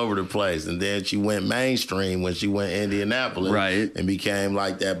all over the place. And then she went mainstream when she went Indianapolis. Right. And became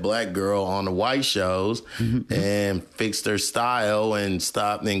like that black girl on the white shows and fixed her style and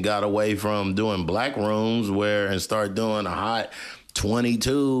stopped and got away from doing black rooms and started doing a hot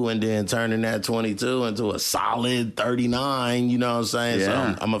 22 and then turning that 22 into a solid 39, you know what I'm saying?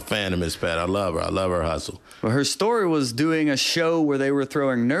 Yeah. So I'm a fan of Miss Pat. I love her. I love her hustle. Well, her story was doing a show where they were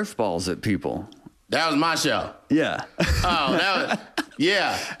throwing Nerf balls at people. That was my show. Yeah. Oh, that was,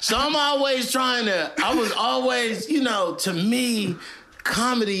 yeah. So I was always, to me,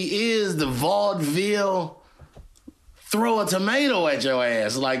 comedy is the vaudeville throw a tomato at your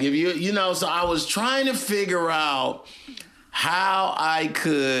ass. Like if so I was trying to figure out how I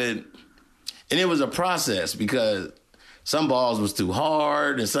could, and it was a process because some balls was too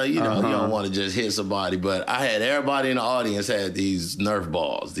hard, and so you don't want to just hit somebody. But I had everybody in the audience had these Nerf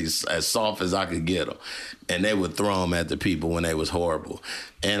balls, these as soft as I could get them, and they would throw them at the people when they was horrible.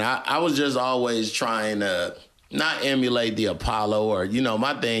 And I was just always trying to not emulate the Apollo or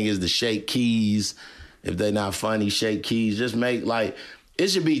my thing is to shake keys. If they're not funny, shake keys. Just make it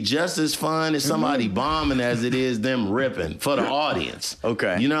should be just as fun as somebody bombing as it is them ripping for the audience.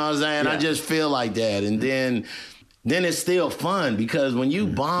 Okay. You know what I'm saying? Yeah. I just feel like that. And then it's still fun because when you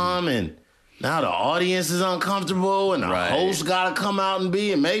bomb and now the audience is uncomfortable and the host got to come out and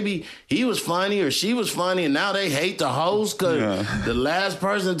and maybe he was funny or she was funny and now they hate the host because the last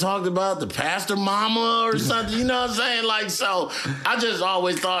person talked about the pastor mama or something. You know what I'm saying? So I just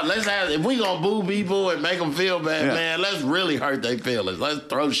always thought, if we going to boo people and make them feel bad, man, let's really hurt their feelings. Let's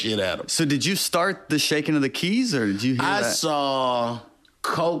throw shit at them. So did you start the shaking of the keys or did you hear that? I saw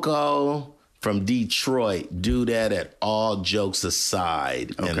Coco from Detroit do that at All Jokes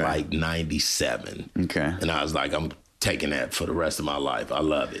Aside in 97. Okay. And I was like, I'm taking that for the rest of my life. I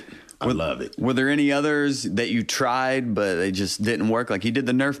love it. I love it. Were there any others that you tried but they just didn't work? Like you did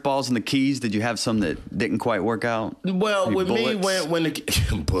the Nerf balls and the keys. Did you have some that didn't quite work out? Well, Any with bullets? me, when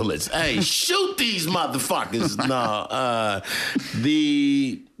the bullets, hey, shoot these motherfuckers. No,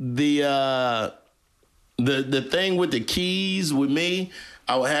 the thing with the keys with me,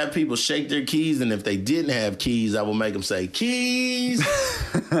 I would have people shake their keys, and if they didn't have keys, I would make them say, keys. You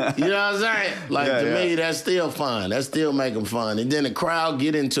know what I'm saying? To me, that's still fun. That still make them fun. And then the crowd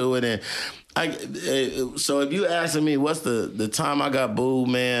get into it. And so if you asking me what's the time I got booed,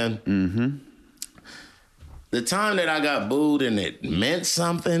 man, the time that I got booed and it meant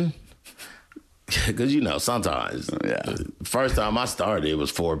something, because sometimes first time I started it was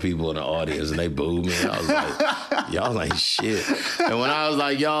 4 people in the audience and they booed me. I was like, y'all ain't shit. And when I was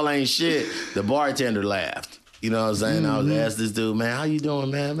like, y'all ain't shit, the bartender laughed. You know what I'm saying? I was asked this dude, man, how you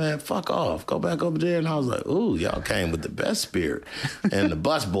doing, man? Man, fuck off. Go back over there. And I was like, ooh, y'all came with the best spirit. And the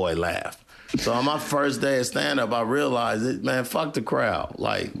busboy laughed. So on my first day of stand-up, I realized it, man, fuck the crowd.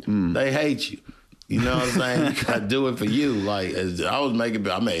 They hate you. You know what I'm saying? You gotta do it for you. I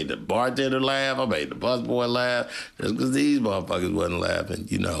made the bartender laugh. I made the busboy laugh. Just because these motherfuckers wasn't laughing.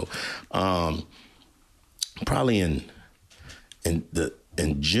 Probably in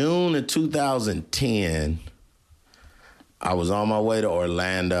June of 2010, I was on my way to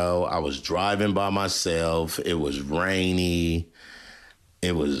Orlando. I was driving by myself. It was rainy.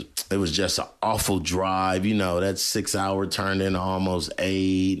 It was just an awful drive. That 6 hour turned into almost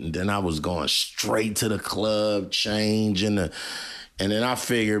 8. And then I was going straight to the club, changing. And And then I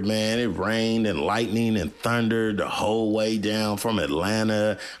figured, man, it rained and lightning and thundered the whole way down from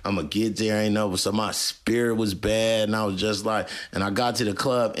Atlanta. I'm going to get there, ain't no. So my spirit was bad. And I was just like, and I got to the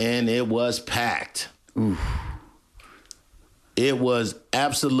club and it was packed. Oof. It was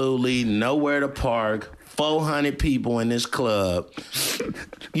absolutely nowhere to park. 400 people in this club.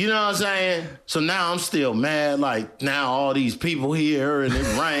 You know what I'm saying? So now I'm still mad. Like, now all these people here and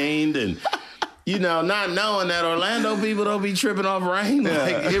it rained and... You know, not knowing that Orlando people don't be tripping off rain.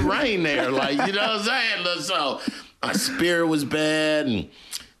 Like, it rained there. Like, you know what I'm saying? So my spirit was bad. And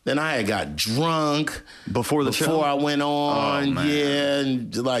then I had got drunk. Before I went on. Oh, yeah.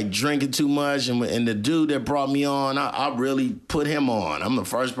 And like drinking too much. And the dude that brought me on, I really put him on. I'm the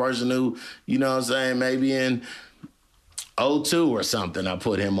first person who, you know what I'm saying, maybe in 2002 or something, I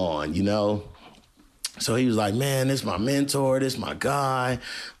put him on, you know? So he was like, man, this my mentor, this my guy.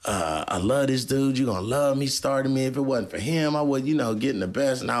 I love this dude. You gonna love me. Started me. If it wasn't for him, I would, you know, getting the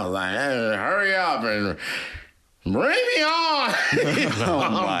best. And I was like, hey, hurry up and bring me on.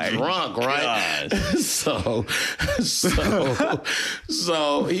 I'm drunk, right? So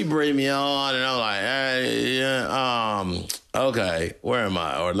he bring me on, and I'm like, hey, yeah, okay, where am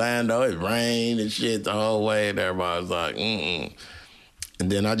I? Orlando. It rained and shit the whole way, and everybody was like, mm-mm. And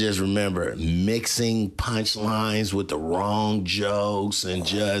then I just remember mixing punchlines with the wrong jokes and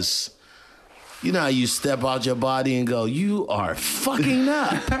just, you know how you step out your body and go, you are fucking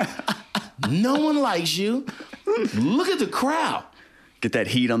up. No one likes you. Look at the crowd. Get that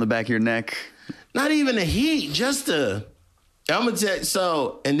heat on the back of your neck. Not even the heat, just the, I'm going to tell you,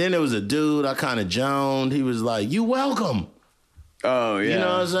 so, and then there was a dude, I kind of joned. He was like, you welcome. Oh, yeah. You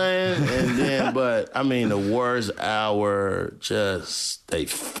know what I'm saying? And then, but, I mean, the worst hour, just they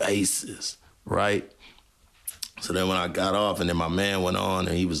faces, right? So then when I got off and then my man went on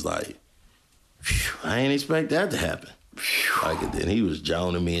and he was like, I ain't expect that to happen. Like, and then he was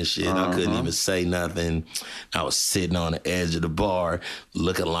joning me and shit. And I couldn't even say nothing. I was sitting on the edge of the bar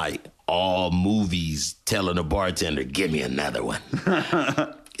looking like all movies telling the bartender, give me another one.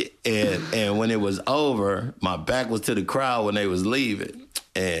 And when it was over, my back was to the crowd when they was leaving.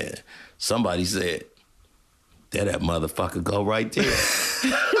 And somebody said, there that motherfucker go right there.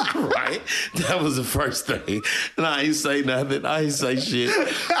 Right? That was the first thing. And I ain't say nothing. I ain't say shit.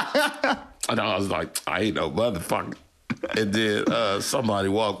 And I was like, I ain't no motherfucker. And then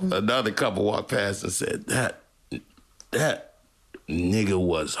another couple walked past and said, that nigga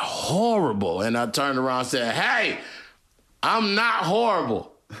was horrible. And I turned around and said, hey, I'm not horrible.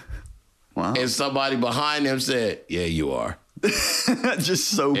 Wow. And somebody behind him said, yeah, you are. Just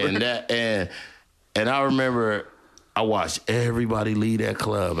sober. And I remember I watched everybody leave that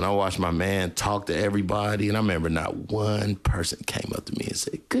club, and I watched my man talk to everybody, and I remember not one person came up to me and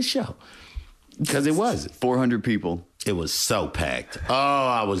said, good show. Because it wasn't. 400 people. It was so packed. Oh,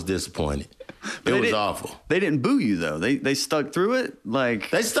 I was disappointed. It was awful. They didn't boo you, though. They stuck through it?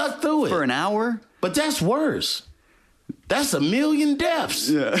 They stuck through it. For an hour? But that's worse. That's 1 million deaths.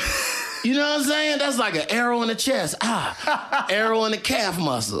 Yeah. You know what I'm saying? That's like an arrow in the chest. Arrow in the calf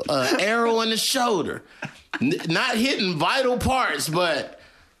muscle. Arrow in the shoulder. Not hitting vital parts, but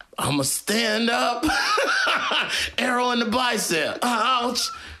I'm going to stand up. Arrow in the bicep. Ouch.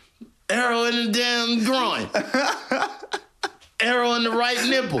 Arrow in the damn groin. Arrow in the right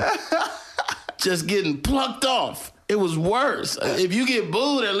nipple. Just getting plucked off. It was worse. If you get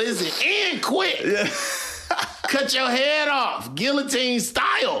booed, at least it end quick. Yeah. Cut your head off. Guillotine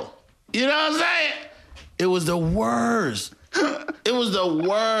style. You know what I'm saying? It was the worst. It was the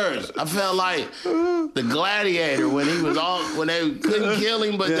worst. I felt like the gladiator when they couldn't kill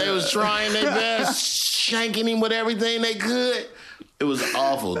him, but they was trying their best, shanking him with everything they could. It was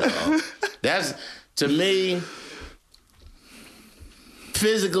awful, dog. That's, to me,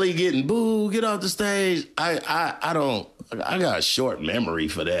 physically getting booed, get off the stage. I got a short memory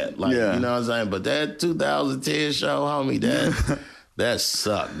for that. Like, you know what I'm saying? But that 2010 show, homie, that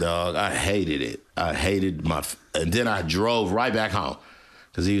sucked, dog. I hated it. I hated and then I drove right back home.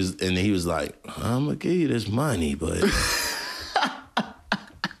 Cause he was like, I'm gonna give you this money, but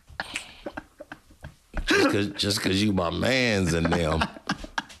just cause you my mans and them.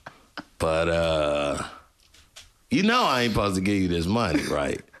 But you know I ain't supposed to give you this money,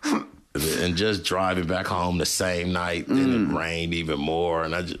 right? And just driving back home the same night, then it rained even more,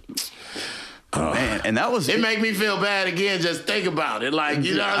 and I just man, and that was it. Make me feel bad again. Just think about it, like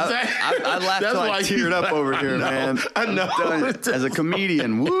you know what I'm saying. I laughed till I teared up over here, man. I know. As a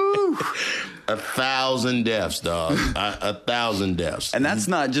comedian, woo. 1,000 deaths, dog. 1,000 deaths. And that's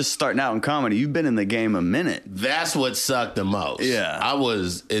not just starting out in comedy. You've been in the game a minute. That's what sucked the most. Yeah. I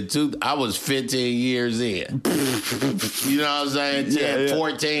was 15 years in. You know what I'm saying? 10,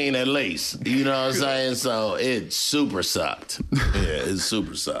 14 at least. You know what I'm saying? So it super sucked. Yeah, it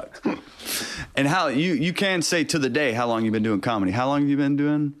super sucked. And how you can say to the day how long you've been doing comedy. How long have you been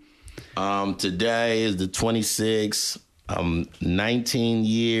doing? Today is the 26th. 19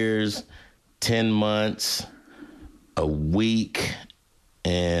 years, 10 months, a week,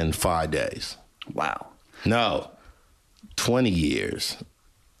 and 5 days. Wow. No, 20 years,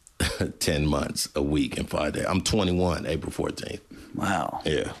 10 months, a week, and 5 days. I'm 21, April 14th. Wow.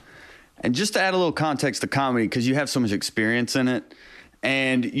 Yeah. And just to add a little context to comedy, because you have so much experience in it,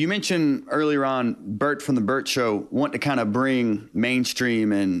 and you mentioned earlier on Bert from the Bert Show wanting to kind of bring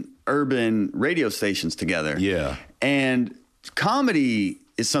mainstream and urban radio stations together. Yeah. And comedy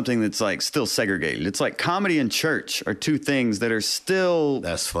is something that's like still segregated. It's like comedy and church are two things that are still.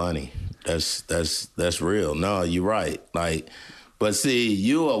 That's funny. That's real. No, you're right. Like, but see,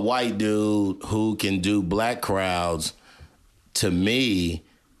 you a white dude who can do black crowds, to me,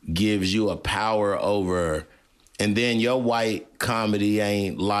 gives you a power over. And then your white comedy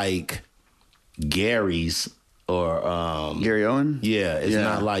ain't like Gary's or Gary Owen? Yeah, it's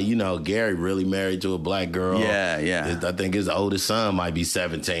not like, Gary really married to a black girl. Yeah. I think his oldest son might be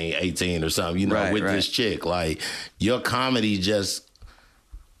 17, 18 or something, with this chick. Like, your comedy just,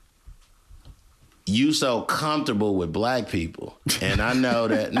 you so comfortable with black people. And I know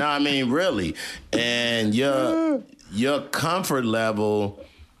that, no, I mean, really. And your comfort level,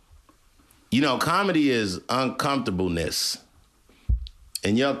 comedy is uncomfortableness.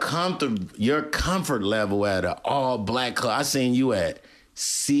 And your comfort level at an all black club. I seen you at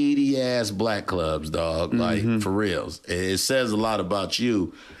seedy ass black clubs, dog. Like, for reals. It says a lot about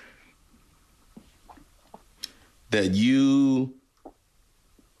you that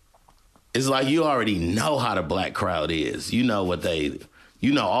it's like you already know how the black crowd is. You know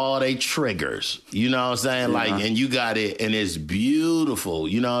all they triggers. You know what I'm saying? Yeah. Like, and you got it, and it's beautiful.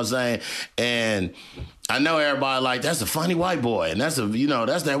 You know what I'm saying? And I know everybody like, that's a funny white boy, and that's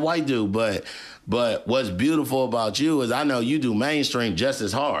that white dude. But what's beautiful about you is I know you do mainstream just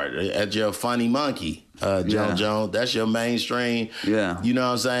as hard at your funny monkey, Jones. That's your mainstream. Yeah. You know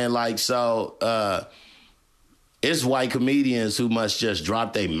what I'm saying? Like, so it's white comedians who must just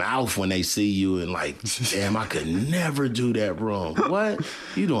drop their mouth when they see you and like, damn, I could never do that room. What?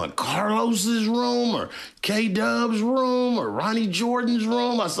 You doing Carlos's room or K-Dub's room or Ronnie Jordan's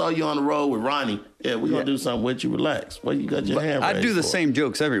room? I saw you on the road with Ronnie. Yeah, we're going to do something with you. Relax. What you got your hand raised I do the for? same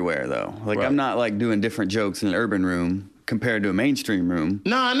jokes everywhere, though. Like, right. I'm not like doing different jokes in an urban room compared to a mainstream room.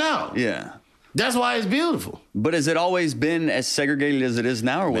 No, I know. Yeah. That's why it's beautiful. But has it always been as segregated as it is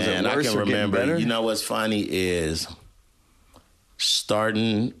now, or was it worse I can or remember, getting better? You know what's funny is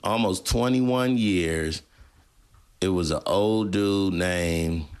starting almost 21 years, it was an old dude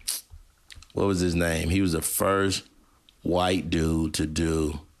named, what was his name? He was the first white dude to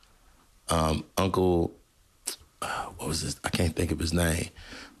do Uncle, what was this? I can't think of his name.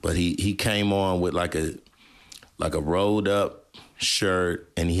 But he came on with like a rolled up shirt,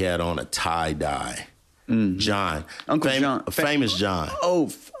 and he had on a tie-dye. John. Uncle John. Famous John.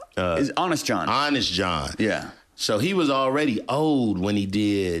 Oh, is Honest John. Honest John. Yeah. So he was already old when he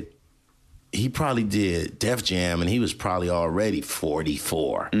probably did Def Jam, and he was probably already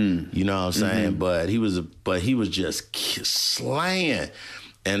 44. You know what I'm saying? But he was just slaying.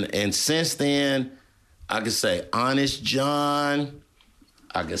 And since then, I could say Honest John,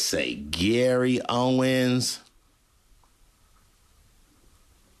 I could say Gary Owens.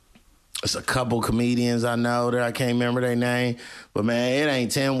 There's a couple comedians I know that I can't remember their name. But, man, it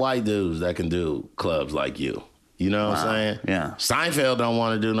ain't 10 white dudes that can do clubs like you. You know what I'm saying? Yeah. Seinfeld don't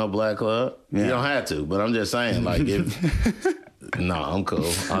want to do no black club. Yeah. You don't have to. But I'm just saying, like, no, I'm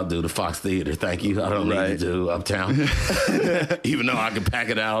cool. I'll do the Fox Theater. Thank you. I don't need to do Uptown. Even though I can pack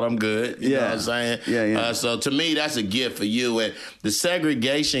it out, I'm good. You know what I'm saying? Yeah. So, to me, that's a gift for you. And the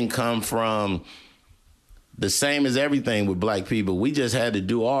segregation come from the same as everything with black people. We just had to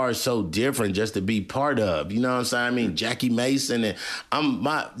do ours so different just to be part of. You know what I'm saying? I mean, Jackie Mason and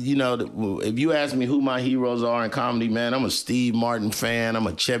if you ask me who my heroes are in comedy, man, I'm a Steve Martin fan. I'm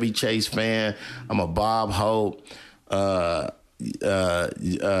a Chevy Chase fan. I'm a Bob Hope,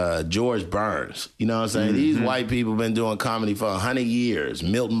 George Burns. You know what I'm saying? These white people been doing comedy for 100 years.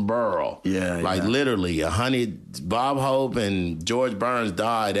 Milton Berle. Literally 100. Bob Hope and George Burns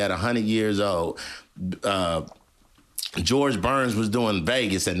died at 100 years old. George Burns was doing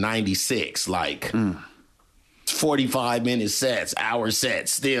Vegas at 96. Like, 45-minute sets, hour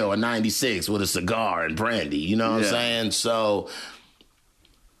sets, still a 96 with a cigar and brandy. You know what I'm saying? So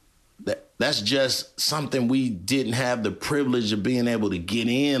that's just something we didn't have the privilege of being able to get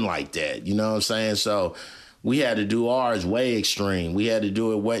in like that. You know what I'm saying? So we had to do ours way extreme. We had to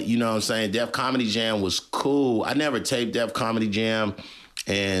do it way, you know what I'm saying? Def Comedy Jam was cool. I never taped Def Comedy Jam.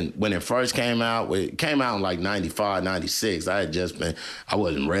 And when it first came out, it came out in like 95, 96. I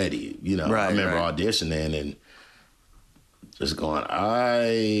wasn't ready. You know, I remember auditioning and just going,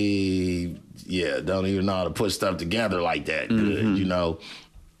 don't even know how to put stuff together like that good, you know.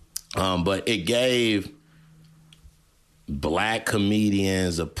 But it gave Black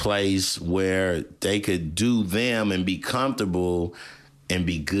comedians a place where they could do them and be comfortable and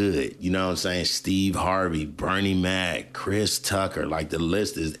be good. You know what I'm saying? Steve Harvey, Bernie Mac, Chris Tucker, like the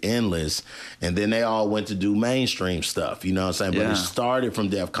list is endless. And then they all went to do mainstream stuff. You know what I'm saying? Yeah. But it started from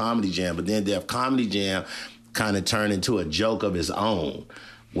Def Comedy Jam, but then Def Comedy Jam kind of turned into a joke of its own.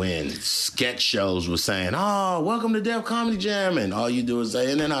 When sketch shows were saying, "Oh, welcome to Def Comedy Jam," and all you do is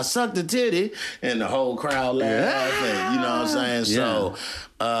say, "And then I sucked a titty," and the whole crowd laughed, and you know what I'm saying? Yeah.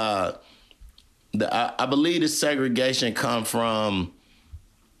 So, I believe the segregation come from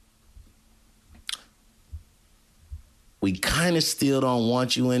we kind of still don't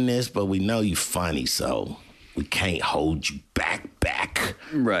want you in this, but we know you funny, so we can't hold you back.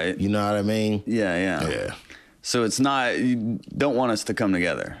 Right. You know what I mean? Yeah. So it's not, you don't want us to come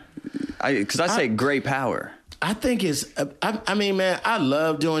together. Because I say great power. I think it's, I mean, man, I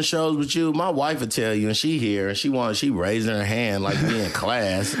love doing shows with you. My wife would tell you, and she here, and she raising her hand like we in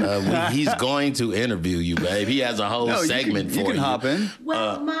class. He's going to interview you, babe. He has a whole segment for you. You can hop in.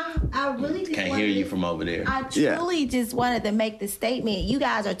 Well, I really just can't hear you from over there. I truly just wanted to make the statement. You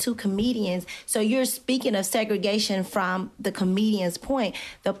guys are two comedians, so you're speaking of segregation from the comedian's point.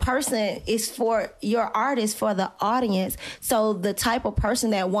 The person is for your artist, for the audience. So the type of person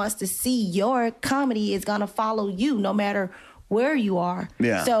that wants to see your comedy is gonna follow you no matter where you are.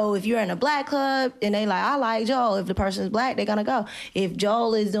 Yeah. So if you're in a Black club and they like, I like Joel. If the person is Black, they're gonna go. If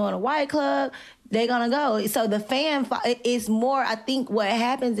Joel is doing a white club, they're gonna go. So the fan is more. I think what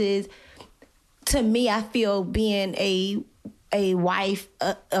happens is, to me, I feel being a wife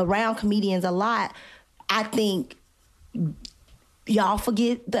around comedians a lot. I think y'all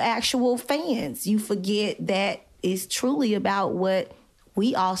forget the actual fans. You forget that it's truly about what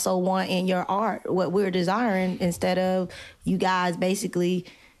we also want in your art, what we're desiring, instead of you guys basically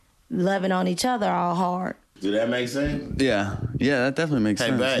loving on each other all hard. Do that make sense? Yeah, that definitely makes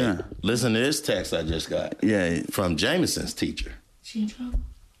sense. Hey, babe, yeah. Listen to this text I just got. Yeah. From Jameson's teacher. She in trouble?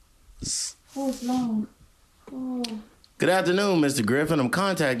 Oh, it's long. Oh. Good afternoon, Mr. Griffin. I'm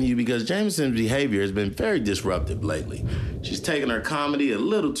contacting you because Jameson's behavior has been very disruptive lately. She's taken her comedy a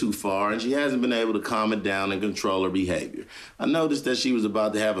little too far, and she hasn't been able to calm it down and control her behavior. I noticed that she was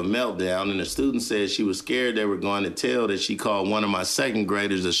about to have a meltdown, and the student said she was scared they were going to tell that she called one of my second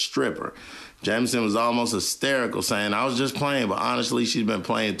graders a stripper. Jameson was almost hysterical, saying, I was just playing, but honestly, she's been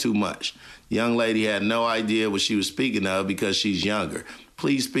playing too much. The young lady had no idea what she was speaking of because she's younger.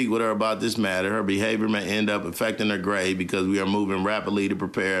 Please speak with her about this matter. Her behavior may end up affecting her grade because we are moving rapidly to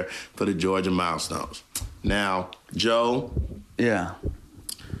prepare for the Georgia milestones. Now, Joe. Yeah.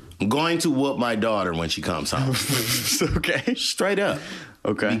 I'm going to whoop my daughter when she comes home. Okay. Straight up.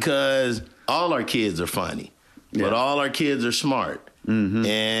 Okay. Because all our kids are funny, but all our kids are smart. Mm-hmm.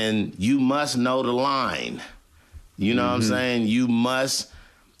 And you must know the line. You know what I'm saying? You must.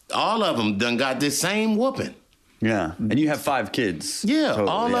 All of them done got this same whooping. Yeah, and you have 5 kids. Yeah, totally,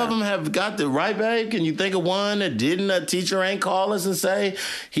 all of them have got the right, babe. Can you think of one that didn't? A teacher ain't call us and say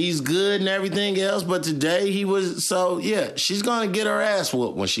he's good and everything else, but today he was. So yeah, she's gonna get her ass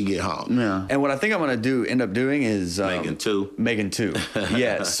whooped when she get home. Yeah, and what I think I'm gonna end up doing is making two.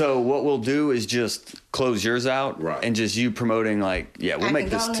 Yeah. So what we'll do is just close yours out, right? And just you promoting we'll make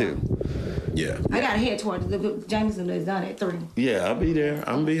this 2. Yeah. I gotta head towards Jameson is done at 3. Yeah, I'll be there.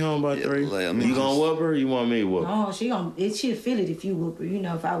 I'm gonna be home by 3. You gonna whoop her or you want me to whoop her? No, she'll feel it if you whoop her. You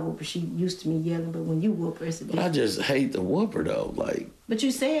know, if I whoop her, she used to me yelling, but when you whoop her, it's a different. I just hate the whoop her though. But you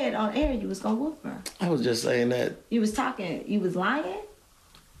said on air you was gonna whoop her. I was just saying that. You was lying?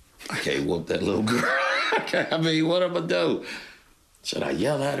 I can't whoop that little girl. I mean, what am I do? Should I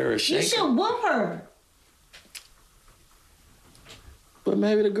yell at her or shake her? You should whoop her. But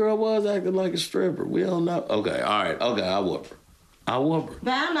maybe the girl was acting like a stripper. We don't know. Okay, all right. Okay, I'll whoop her.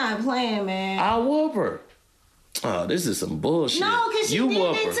 But I'm not playing, man. I'll whoop her. Oh, this is some bullshit. No, because she did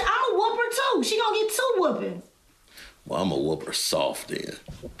whoop her. I'm going to whoop her, too. She going to get 2 whoopings. Well, I'm going to whoop her soft then.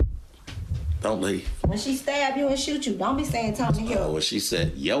 Don't leave. When she stab you and shoot you, don't be saying Toni Hill. Oh, when she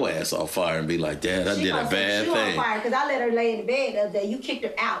set your ass on fire and be like, Dad, I did a bad you thing. On fire because I let her lay in the bed the other day. You kicked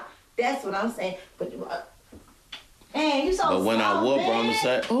her out. That's what I'm saying. But man, you so soft. But when I whoop her, man. I'm gonna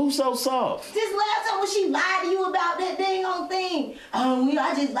say, who's so soft? This last time when she lied to you about that dang on thing,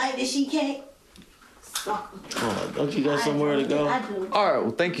 I just like that she can't. Oh, don't you got somewhere to go? I do. All right, well,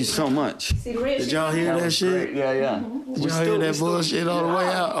 thank you so much. See the red Did shit? y'all hear that shit? Yeah, yeah. Did y'all hear that bullshit all the way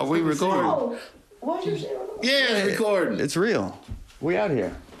out? Are we recording? Oh, what's your shit? Yeah, it's recording. It's real. We out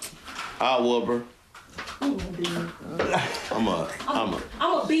here. I'll whoop her. I'm a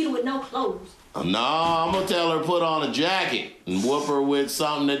beat her with no clothes. No, I'm gonna tell her put on a jacket and whoop her with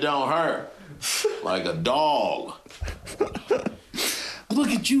something that don't hurt. Like a dog. Look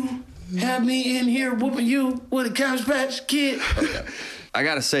at you. Have me in here whooping you with a Cabbage Patch Kid. Okay. I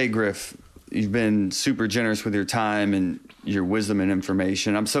gotta say, Griff, you've been super generous with your time and your wisdom and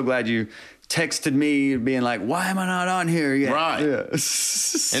information. I'm so glad you texted me being like, why am I not on here yet? Right. Yeah.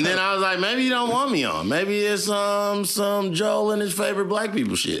 And then I was like, maybe you don't want me on. Maybe it's some Joel and his favorite black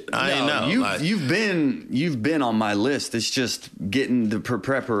people shit. I ain't know. You've been on my list. It's just getting the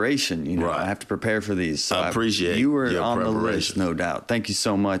preparation. You know, Right. I have to prepare for these. So I appreciate you were your on the preparation. list, no doubt. Thank you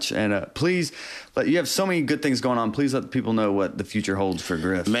so much. And please, you have so many good things going on. Please let the people know what the future holds for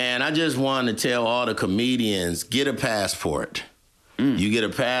Griff. Man, I just want to tell all the comedians, get a passport. You get a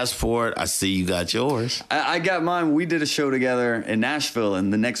passport. I see you got yours. I got mine. We did a show together in Nashville,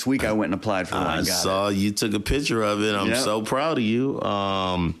 and the next week I went and applied for one. I and got saw it. you took a picture of it. I'm so proud of you.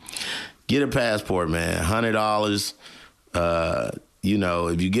 Get a passport, man. $100. You know,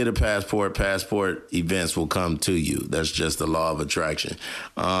 if you get a passport events will come to you. That's just the law of attraction.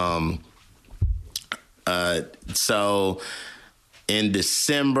 So in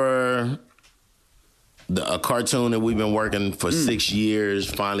December, a cartoon that we've been working for 6 years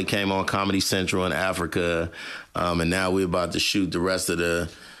finally came on Comedy Central in Africa. And now we're about to shoot the rest of the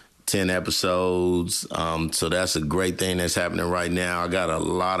 10 episodes. So that's a great thing that's happening right now. I got a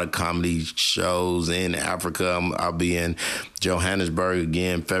lot of comedy shows in Africa. I'll be in Johannesburg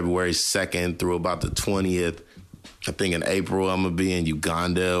again, February 2nd through about the 20th. I think in April I'm going to be in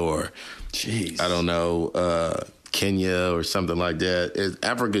Uganda or, I don't know, Kenya or something like that.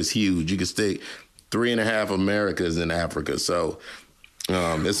 Africa's huge. You can stay 3.5 Americas in Africa. So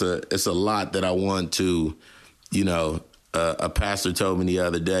it's a lot that I want to, you know, a pastor told me the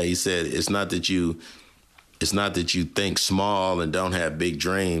other day, he said, it's not that you think small and don't have big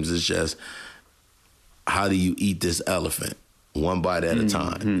dreams. It's just, how do you eat this elephant? One bite at a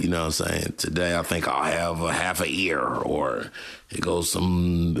time. You know what I'm saying? Today I think I'll have a half an ear or it goes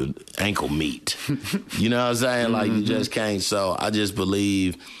some ankle meat. You know what I'm saying? Like you just can't. So I just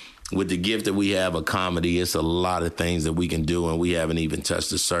believe with the gift that we have of comedy, it's a lot of things that we can do, and we haven't even touched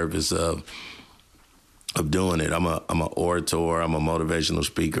the surface of doing it. I'm an orator. I'm a motivational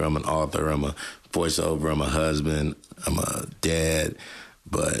speaker. I'm an author. I'm a voiceover. I'm a husband. I'm a dad.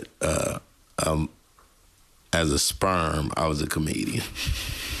 But as a sperm, I was a comedian.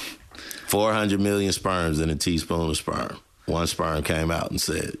 400 million sperms in a teaspoon of sperm. One sperm came out and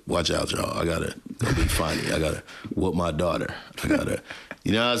said, watch out, y'all. I got to go be funny. I got to whoop my daughter. I got to...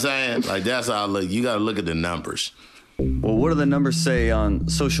 You know what I'm saying? Like, that's how I look. You got to look at the numbers. Well, what do the numbers say on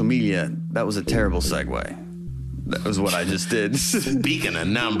social media? That was a terrible segue. That was what I just did. Speaking of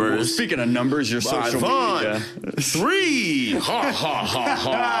numbers. Well, speaking of numbers, your social media. 3. Ha, ha, ha,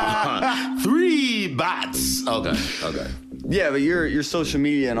 ha. 3 bots. Okay. Yeah, but your social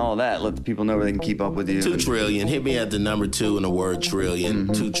media and all that, let the people know where they can keep up with you. 2 trillion. Hit me at the number 2 and the word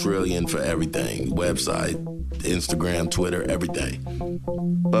trillion. 2 trillion for everything. Website, Instagram, Twitter, everything.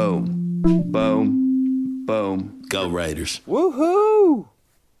 Boom. Boom. Boom. Go Raiders. Woohoo!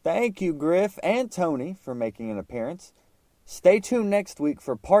 Thank you, Griff and Toni, for making an appearance. Stay tuned next week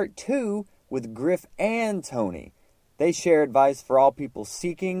for part 2 with Griff and Toni. They share advice for all people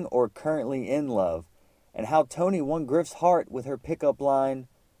seeking or currently in love, and how Toni won Griff's heart with her pickup line,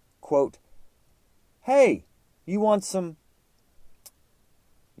 quote, "Hey, you want some..."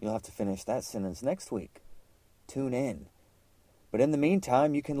 You'll have to finish that sentence next week. Tune in. But in the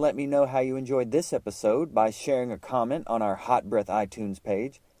meantime, you can let me know how you enjoyed this episode by sharing a comment on our Hot Breath iTunes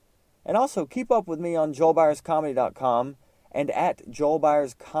page. And also keep up with me on joelbyerscomedy.com and at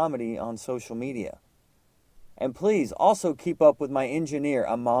joelbyerscomedy on social media. And please also keep up with my engineer,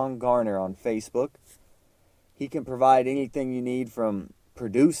 Amon Garner, on Facebook. He can provide anything you need from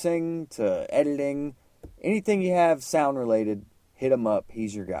producing to editing. Anything you have sound related, hit him up.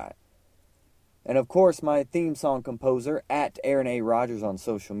 He's your guy. And of course, my theme song composer, at Aaron A. Rogers on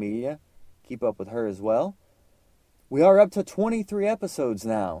social media. Keep up with her as well. We are up to 23 episodes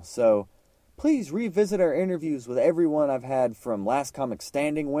now, so please revisit our interviews with everyone I've had, from Last Comic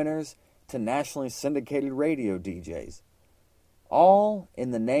Standing winners to nationally syndicated radio DJs. All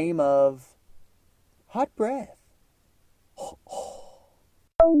in the name of hot breath. Hot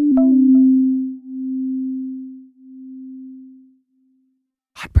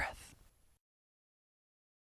breath.